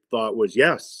immediate thought was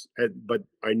yes, but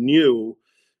I knew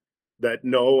that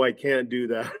no, I can't do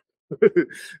that.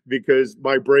 Because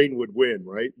my brain would win,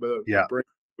 right? The brain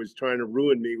was trying to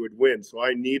ruin me would win. So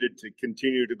I needed to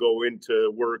continue to go into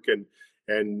work and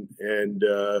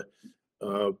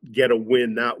get a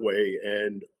win that way,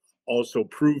 and also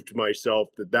prove to myself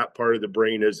that part of the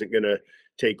brain isn't going to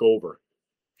take over.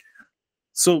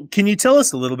 So can you tell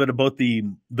us a little bit about the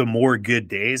More Good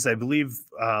Days? I believe,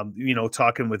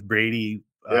 talking with Brady,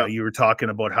 you were talking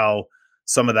about how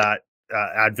some of that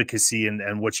advocacy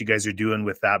and what you guys are doing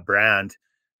with that brand,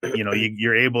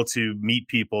 you're able to meet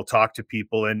people, talk to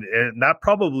people, and that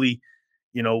probably,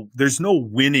 there's no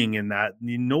winning in that.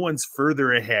 No one's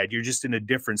further ahead. You're just in a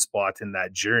different spot in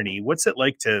that journey. What's it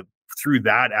like through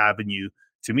that avenue,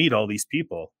 to meet all these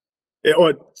people?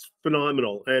 It's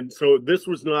phenomenal. And so this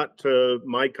was not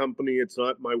my company. It's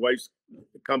not my wife's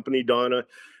company, Donna.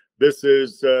 This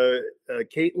is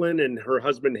Caitlin and her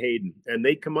husband, Hayden. And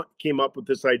they came up with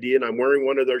this idea, and I'm wearing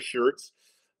one of their shirts.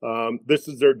 This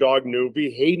is their dog,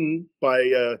 Nuvi. Hayden,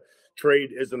 by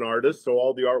trade, is an artist, so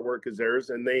all the artwork is theirs.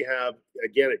 And they have,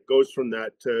 again, it goes from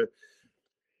that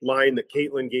line that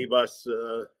Caitlin gave us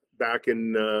back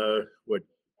in,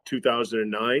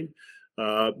 2009.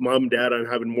 Mom, Dad, I'm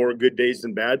having more good days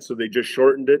than bad. So they just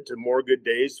shortened it to More Good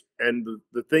Days. And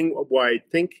the thing why I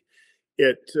think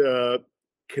it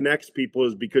connects people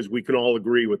is because we can all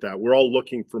agree with that. We're all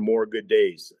looking for more good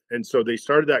days. And so they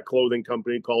started that clothing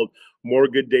company called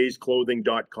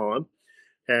moregooddaysclothing.com.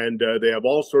 And they have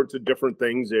all sorts of different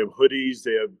things. They have hoodies,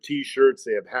 they have t-shirts,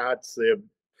 they have hats, they have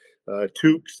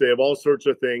toques, they have all sorts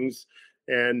of things.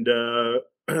 And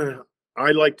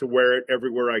I like to wear it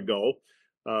everywhere I go.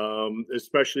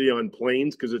 Especially on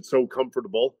planes, because it's so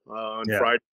comfortable on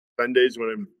Friday, Sundays when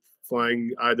I'm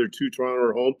flying either to Toronto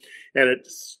or home, and it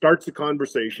starts a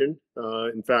conversation.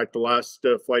 In fact, the last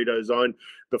flight I was on,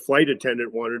 the flight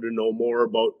attendant wanted to know more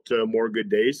about More Good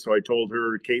Days, so I told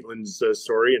her Caitlin's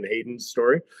story and Hayden's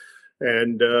story.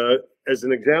 And as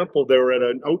an example, they were at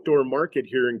an outdoor market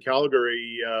here in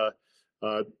Calgary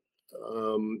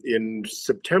in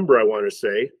September, I want to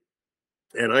say.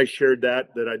 And I shared that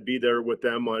I'd be there with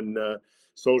them on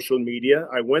social media.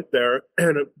 I went there,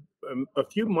 and a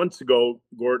few months ago,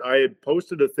 Gord, I had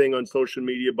posted a thing on social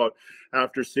media about,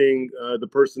 after seeing the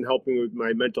person helping with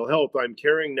my mental health, I'm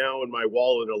carrying now in my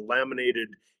wallet a laminated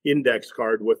index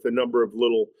card with a number of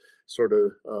little sort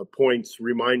of points,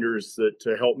 reminders that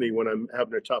to help me when I'm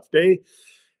having a tough day.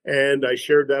 And I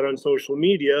shared that on social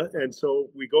media. And so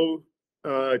we go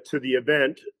to the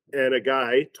event, and a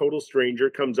guy, total stranger,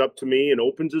 comes up to me and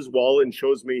opens his wallet and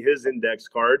shows me his index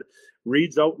card,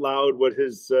 reads out loud what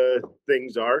his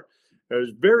things are. It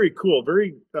was very cool,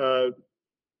 very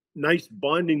nice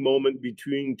bonding moment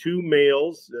between two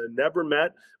males, never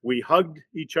met. We hugged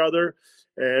each other,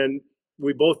 and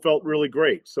we both felt really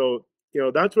great. So,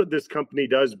 that's what this company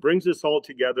does, brings us all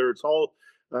together. It's all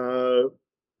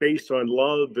based on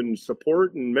love and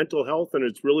support and mental health, and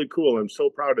it's really cool. I'm so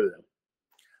proud of them.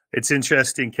 It's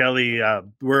interesting, Kelly.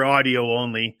 We're audio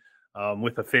only.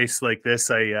 With a face like this,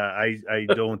 I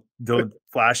don't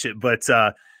flash it. But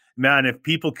man, if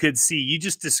people could see, you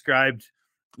just described,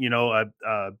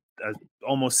 a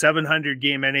almost 700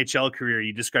 game NHL career.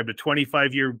 You described a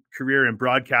 25-year career in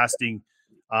broadcasting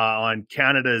on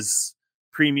Canada's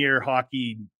premier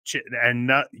hockey,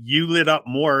 and you lit up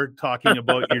more talking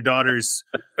about your daughter's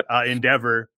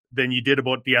endeavor than you did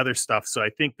about the other stuff. So I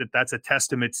think that's a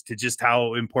testament to just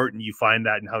how important you find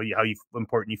that, and how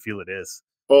important you feel it is.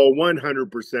 Oh,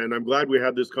 100%. I'm glad we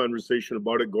had this conversation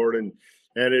about it, Gordon.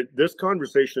 And this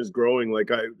conversation is growing. Like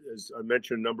as I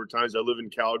mentioned a number of times, I live in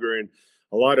Calgary, and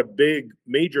a lot of big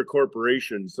major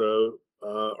corporations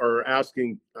are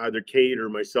asking either Kate or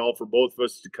myself or both of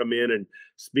us to come in and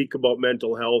speak about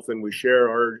mental health, and we share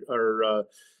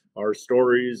our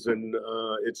stories, and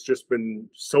it's just been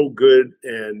so good.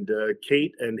 And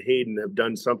Kate and Hayden have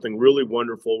done something really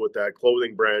wonderful with that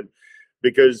clothing brand,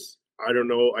 because I don't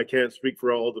know, I can't speak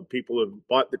for all the people who have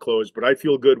bought the clothes, but I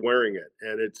feel good wearing it,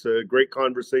 and it's a great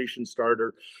conversation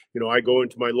starter. I go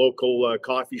into my local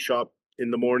coffee shop in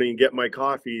the morning and get my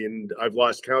coffee, and I've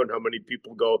lost count how many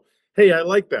people go, "Hey, I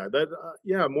like that.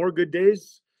 Yeah, more good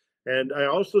days." And I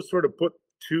also sort of put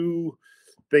two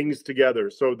things together.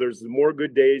 So there's the more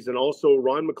good days, and also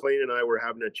Ron McLean and I were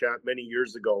having a chat many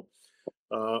years ago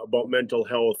about mental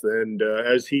health, and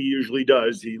as he usually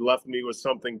does, he left me with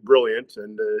something brilliant.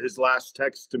 And his last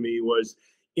text to me was,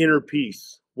 "Inner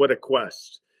peace, what a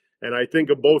quest." And I think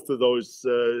of both of those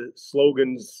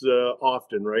slogans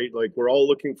often, right? Like, we're all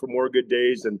looking for more good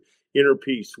days, and inner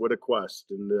peace, what a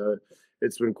quest. And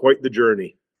it's been quite the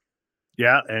journey.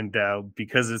 Yeah, and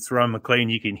because it's Ron McLean,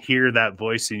 you can hear that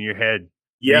voice in your head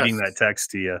reading that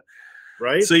text to you.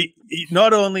 Right. So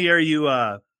not only are you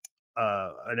an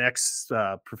ex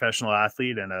professional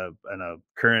athlete and a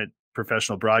current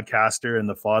professional broadcaster and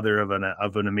the father of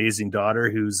an amazing daughter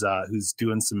who's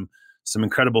doing some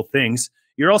incredible things,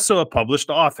 you're also a published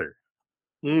author.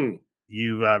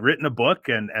 You've written a book,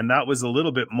 and that was a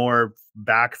little bit more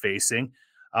back facing.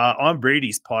 On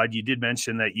Brady's pod, you did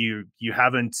mention that you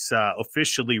haven't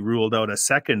officially ruled out a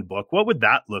second book. What would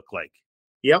that look like?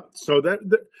 Yep. So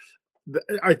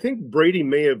I think Brady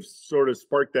may have sort of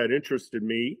sparked that interest in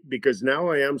me, because now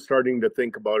I am starting to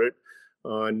think about it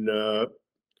on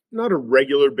not a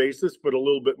regular basis, but a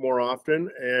little bit more often.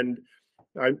 And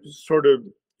I'm sort of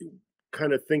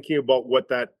kind of thinking about what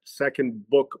that second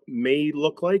book may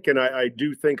look like. And I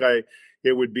do think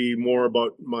it would be more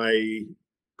about my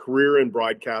career in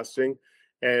broadcasting,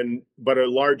 but a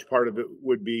large part of it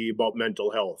would be about mental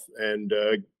health and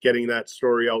getting that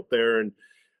story out there, and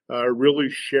really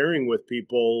sharing with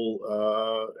people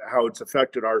how it's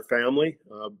affected our family,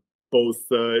 both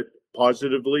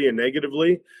positively and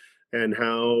negatively, and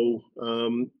how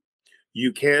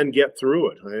you can get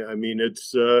through it. I mean,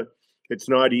 it's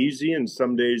not easy, and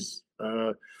some days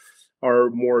are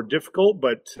more difficult,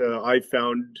 but I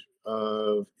found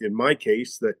in my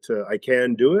case that I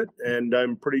can do it, and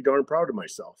I'm pretty darn proud of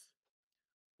myself.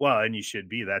 Well, and you should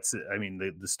be. I mean,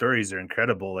 the stories are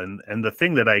incredible, and the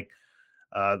thing that I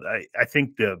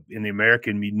think in the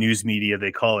American news media,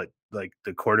 they call it like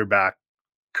the quarterback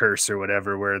curse or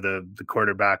whatever, where the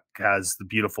quarterback has the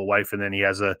beautiful wife and then he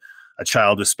has a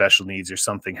child with special needs, or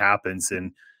something happens,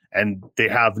 and they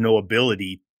have no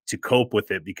ability to cope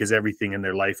with it because everything in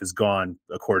their life has gone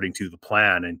according to the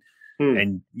plan.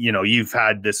 And you've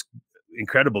had this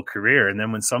incredible career, and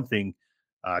then when something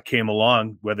came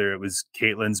along, whether it was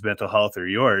Caitlin's mental health or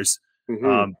yours,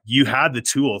 you had the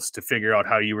tools to figure out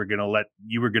how you were going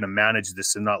to manage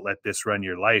this and not let this run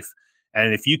your life.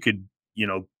 And if you could,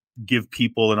 give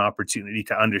people an opportunity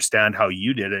to understand how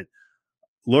you did it,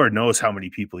 Lord knows how many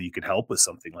people you could help with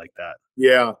something like that.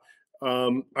 Yeah.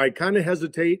 I kind of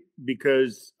hesitate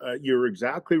because you're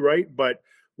exactly right. But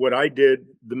what I did,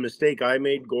 the mistake I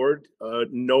made, Gord,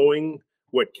 knowing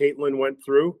what Caitlin went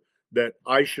through, that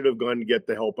I should have gone to get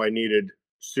the help I needed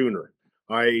sooner.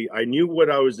 I knew what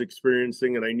I was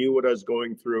experiencing, and I knew what I was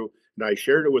going through, and I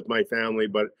shared it with my family.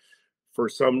 But for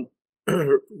some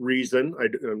reason,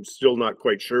 I'm still not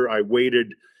quite sure, I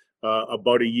waited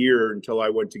about a year until I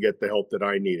went to get the help that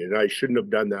I needed. And I shouldn't have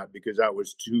done that, because that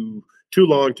was too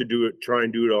long to try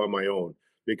and do it on my own.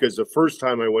 Because the first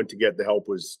time I went to get the help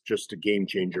was just a game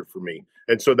changer for me.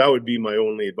 And so that would be my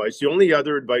only advice. The only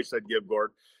other advice I'd give,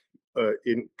 Gord,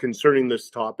 in concerning this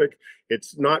topic,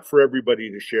 it's not for everybody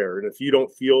to share. And if you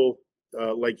don't feel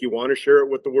like you want to share it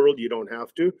with the world, you don't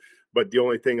have to. But the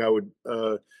only thing I would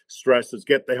stress is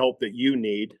get the help that you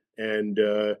need, and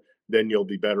then you'll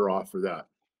be better off for that.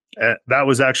 That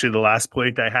was actually the last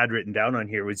point I had written down on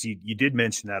here. Was you did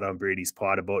mention that on Brady's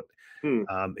pod about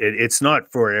it's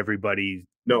not for everybody.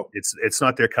 No, it's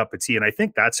not their cup of tea, and I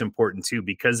think that's important too,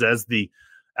 because as the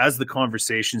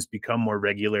conversations become more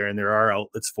regular and there are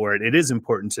outlets for it, it is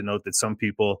important to note that some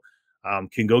people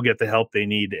can go get the help they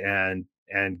need and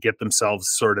get themselves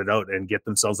sorted out and get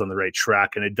themselves on the right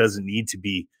track. And it doesn't need to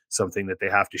be something that they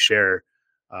have to share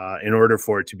in order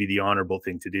for it to be the honorable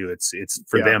thing to do. It's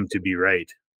for them to be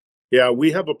right. Yeah,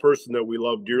 we have a person that we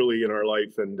love dearly in our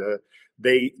life, and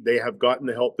they have gotten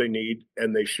the help they need,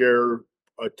 and they share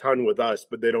a ton with us,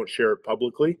 but they don't share it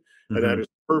publicly, and that is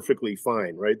perfectly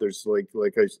fine, right? There's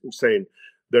like I'm saying,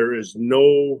 there is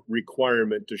no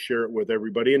requirement to share it with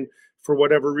everybody. And for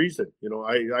whatever reason. You know,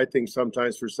 I think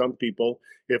sometimes for some people,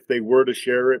 if they were to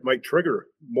share, it might trigger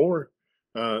more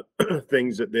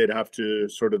things that they'd have to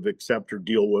sort of accept or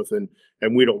deal with, and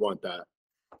we don't want that.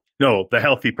 No, the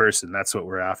healthy person, that's what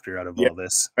we're after out of all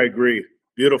this. I agree.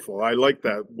 Beautiful. I like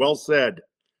that. Well said.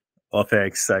 Well,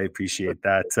 thanks. I appreciate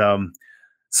that.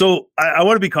 So I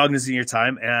want to be cognizant of your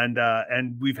time,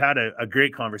 and we've had a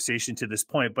great conversation to this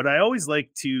point, but I always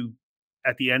like to,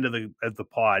 at the end of the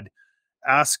pod,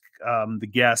 ask the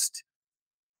guest,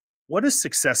 what does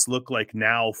success look like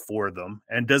now for them?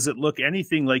 And does it look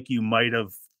anything like you might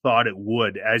have thought it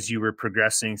would as you were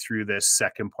progressing through this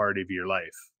second part of your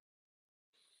life?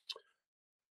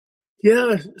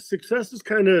 Yeah, success is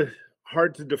kind of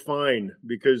hard to define,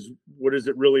 because what does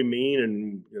it really mean?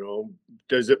 And, you know,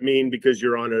 does it mean because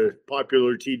you're on a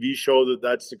popular TV show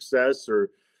that's success,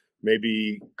 or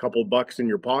maybe a couple bucks in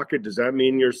your pocket? Does that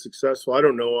mean you're successful? I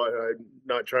don't know. I'm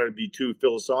not trying to be too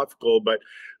philosophical, but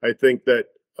I think that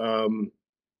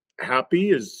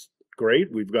happy is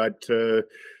great. We've got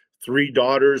 3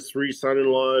 daughters, 3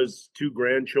 son-in-laws, 2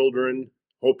 grandchildren,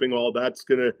 hoping all that's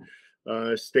going to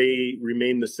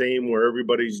remain the same, where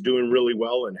everybody's doing really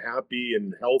well and happy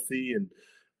and healthy. And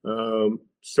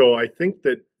so I think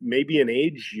that maybe in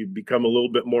age you become a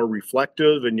little bit more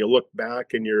reflective, and you look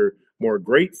back and you're more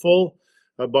grateful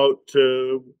about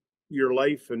your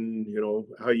life, and you know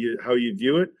how you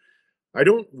view it. I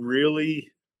don't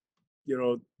really, you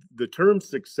know, the term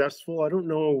successful, I don't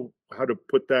know how to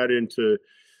put that into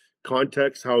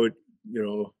context, how it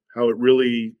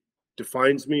really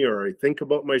defines me, or I think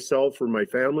about myself or my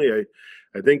family.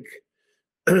 I think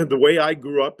the way I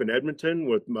grew up in Edmonton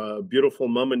with my beautiful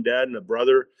mom and dad and a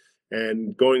brother,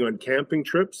 and going on camping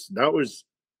trips, that was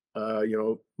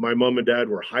my mom and dad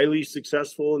were highly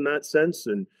successful in that sense.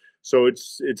 And so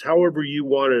it's however you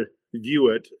want to view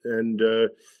it. And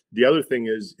the other thing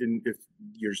is, if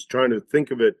you're trying to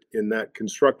think of it in that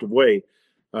constructive way,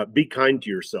 be kind to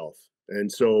yourself.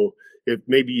 And so if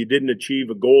maybe you didn't achieve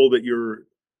a goal that you're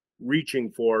reaching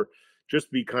for,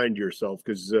 just be kind to yourself,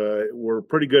 because we're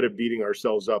pretty good at beating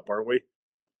ourselves up, aren't we?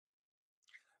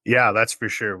 Yeah, that's for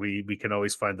sure. We can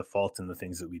always find the fault in the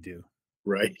things that we do.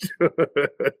 Right.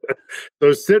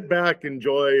 So sit back,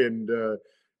 enjoy, and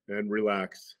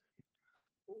relax.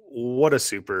 What a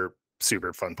super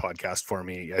fun podcast for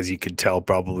me. As you could tell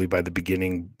probably by the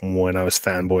beginning when I was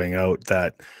fanboying out,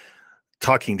 that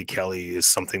talking to Kelly is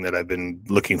something that I've been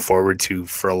looking forward to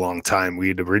for a long time. We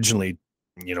had originally,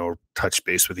 touched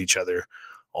base with each other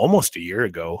almost a year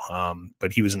ago,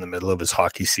 but he was in the middle of his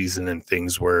hockey season and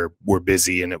things were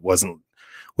busy, and it wasn't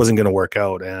going to work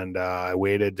out. And I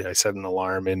waited. I set an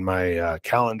alarm in my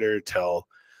calendar till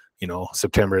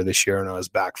September this year, and I was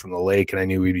back from the lake, and I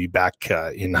knew we'd be back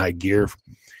in high gear.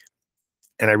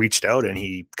 And I reached out, and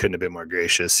he couldn't have been more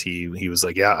gracious. He was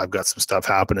like, "Yeah, I've got some stuff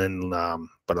happening,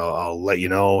 but I'll let you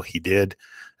know." He did,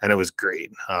 and it was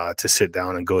great to sit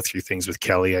down and go through things with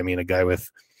Kelly. I mean, a guy with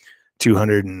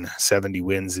 270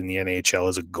 wins in the NHL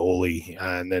as a goalie,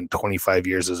 and then 25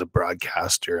 years as a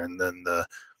broadcaster, and then the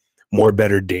More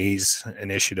Better Days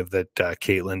initiative that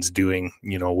Caitlin's doing,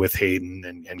 with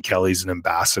Hayden, and Kelly's an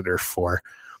ambassador for.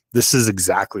 This is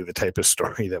exactly the type of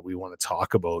story that we want to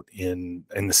talk about in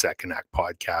the Second Act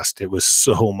podcast. It was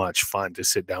so much fun to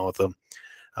sit down with him,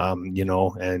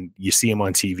 and you see him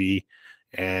on TV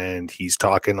and he's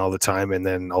talking all the time, and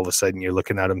then all of a sudden you're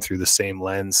looking at him through the same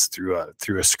lens through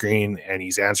a screen, and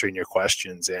he's answering your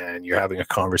questions, and you're having a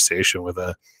conversation with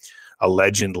a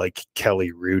legend like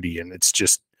Kelly Hrudey. And it's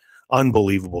just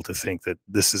unbelievable to think that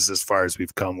this is as far as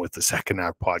we've come with the Second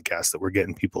Act podcast, that we're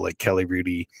getting people like Kelly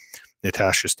Hrudey,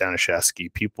 Natasha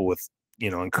Staniszewski, people with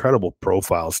incredible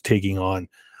profiles, taking on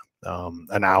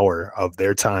an hour of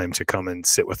their time to come and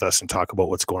sit with us and talk about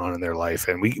what's going on in their life.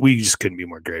 And we just couldn't be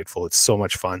more grateful. It's so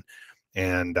much fun,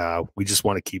 and we just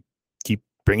want to keep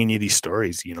bringing you these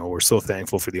stories. We're so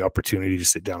thankful for the opportunity to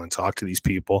sit down and talk to these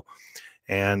people,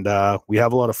 and we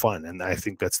have a lot of fun. And I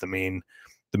think that's the main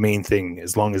thing.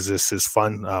 As long as this is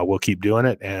fun, we'll keep doing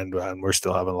it, and we're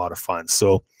still having a lot of fun.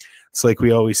 So it's like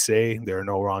we always say, there are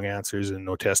no wrong answers and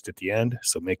no test at the end.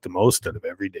 So make the most out of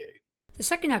every day. The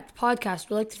Second Act podcast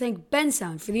would like to thank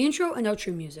Bensound for the intro and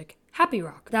outro music. Happy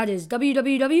Rock. That is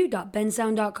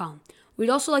www.bensound.com. We'd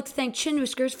also like to thank Chin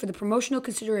Whiskers for the promotional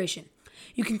consideration.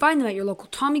 You can find them at your local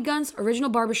Tommy Guns, Original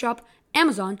Barbershop,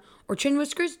 Amazon, or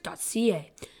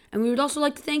chinwhiskers.ca. And we would also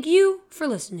like to thank you for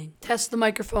listening. Test the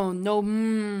microphone. No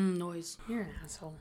noise. You're an asshole.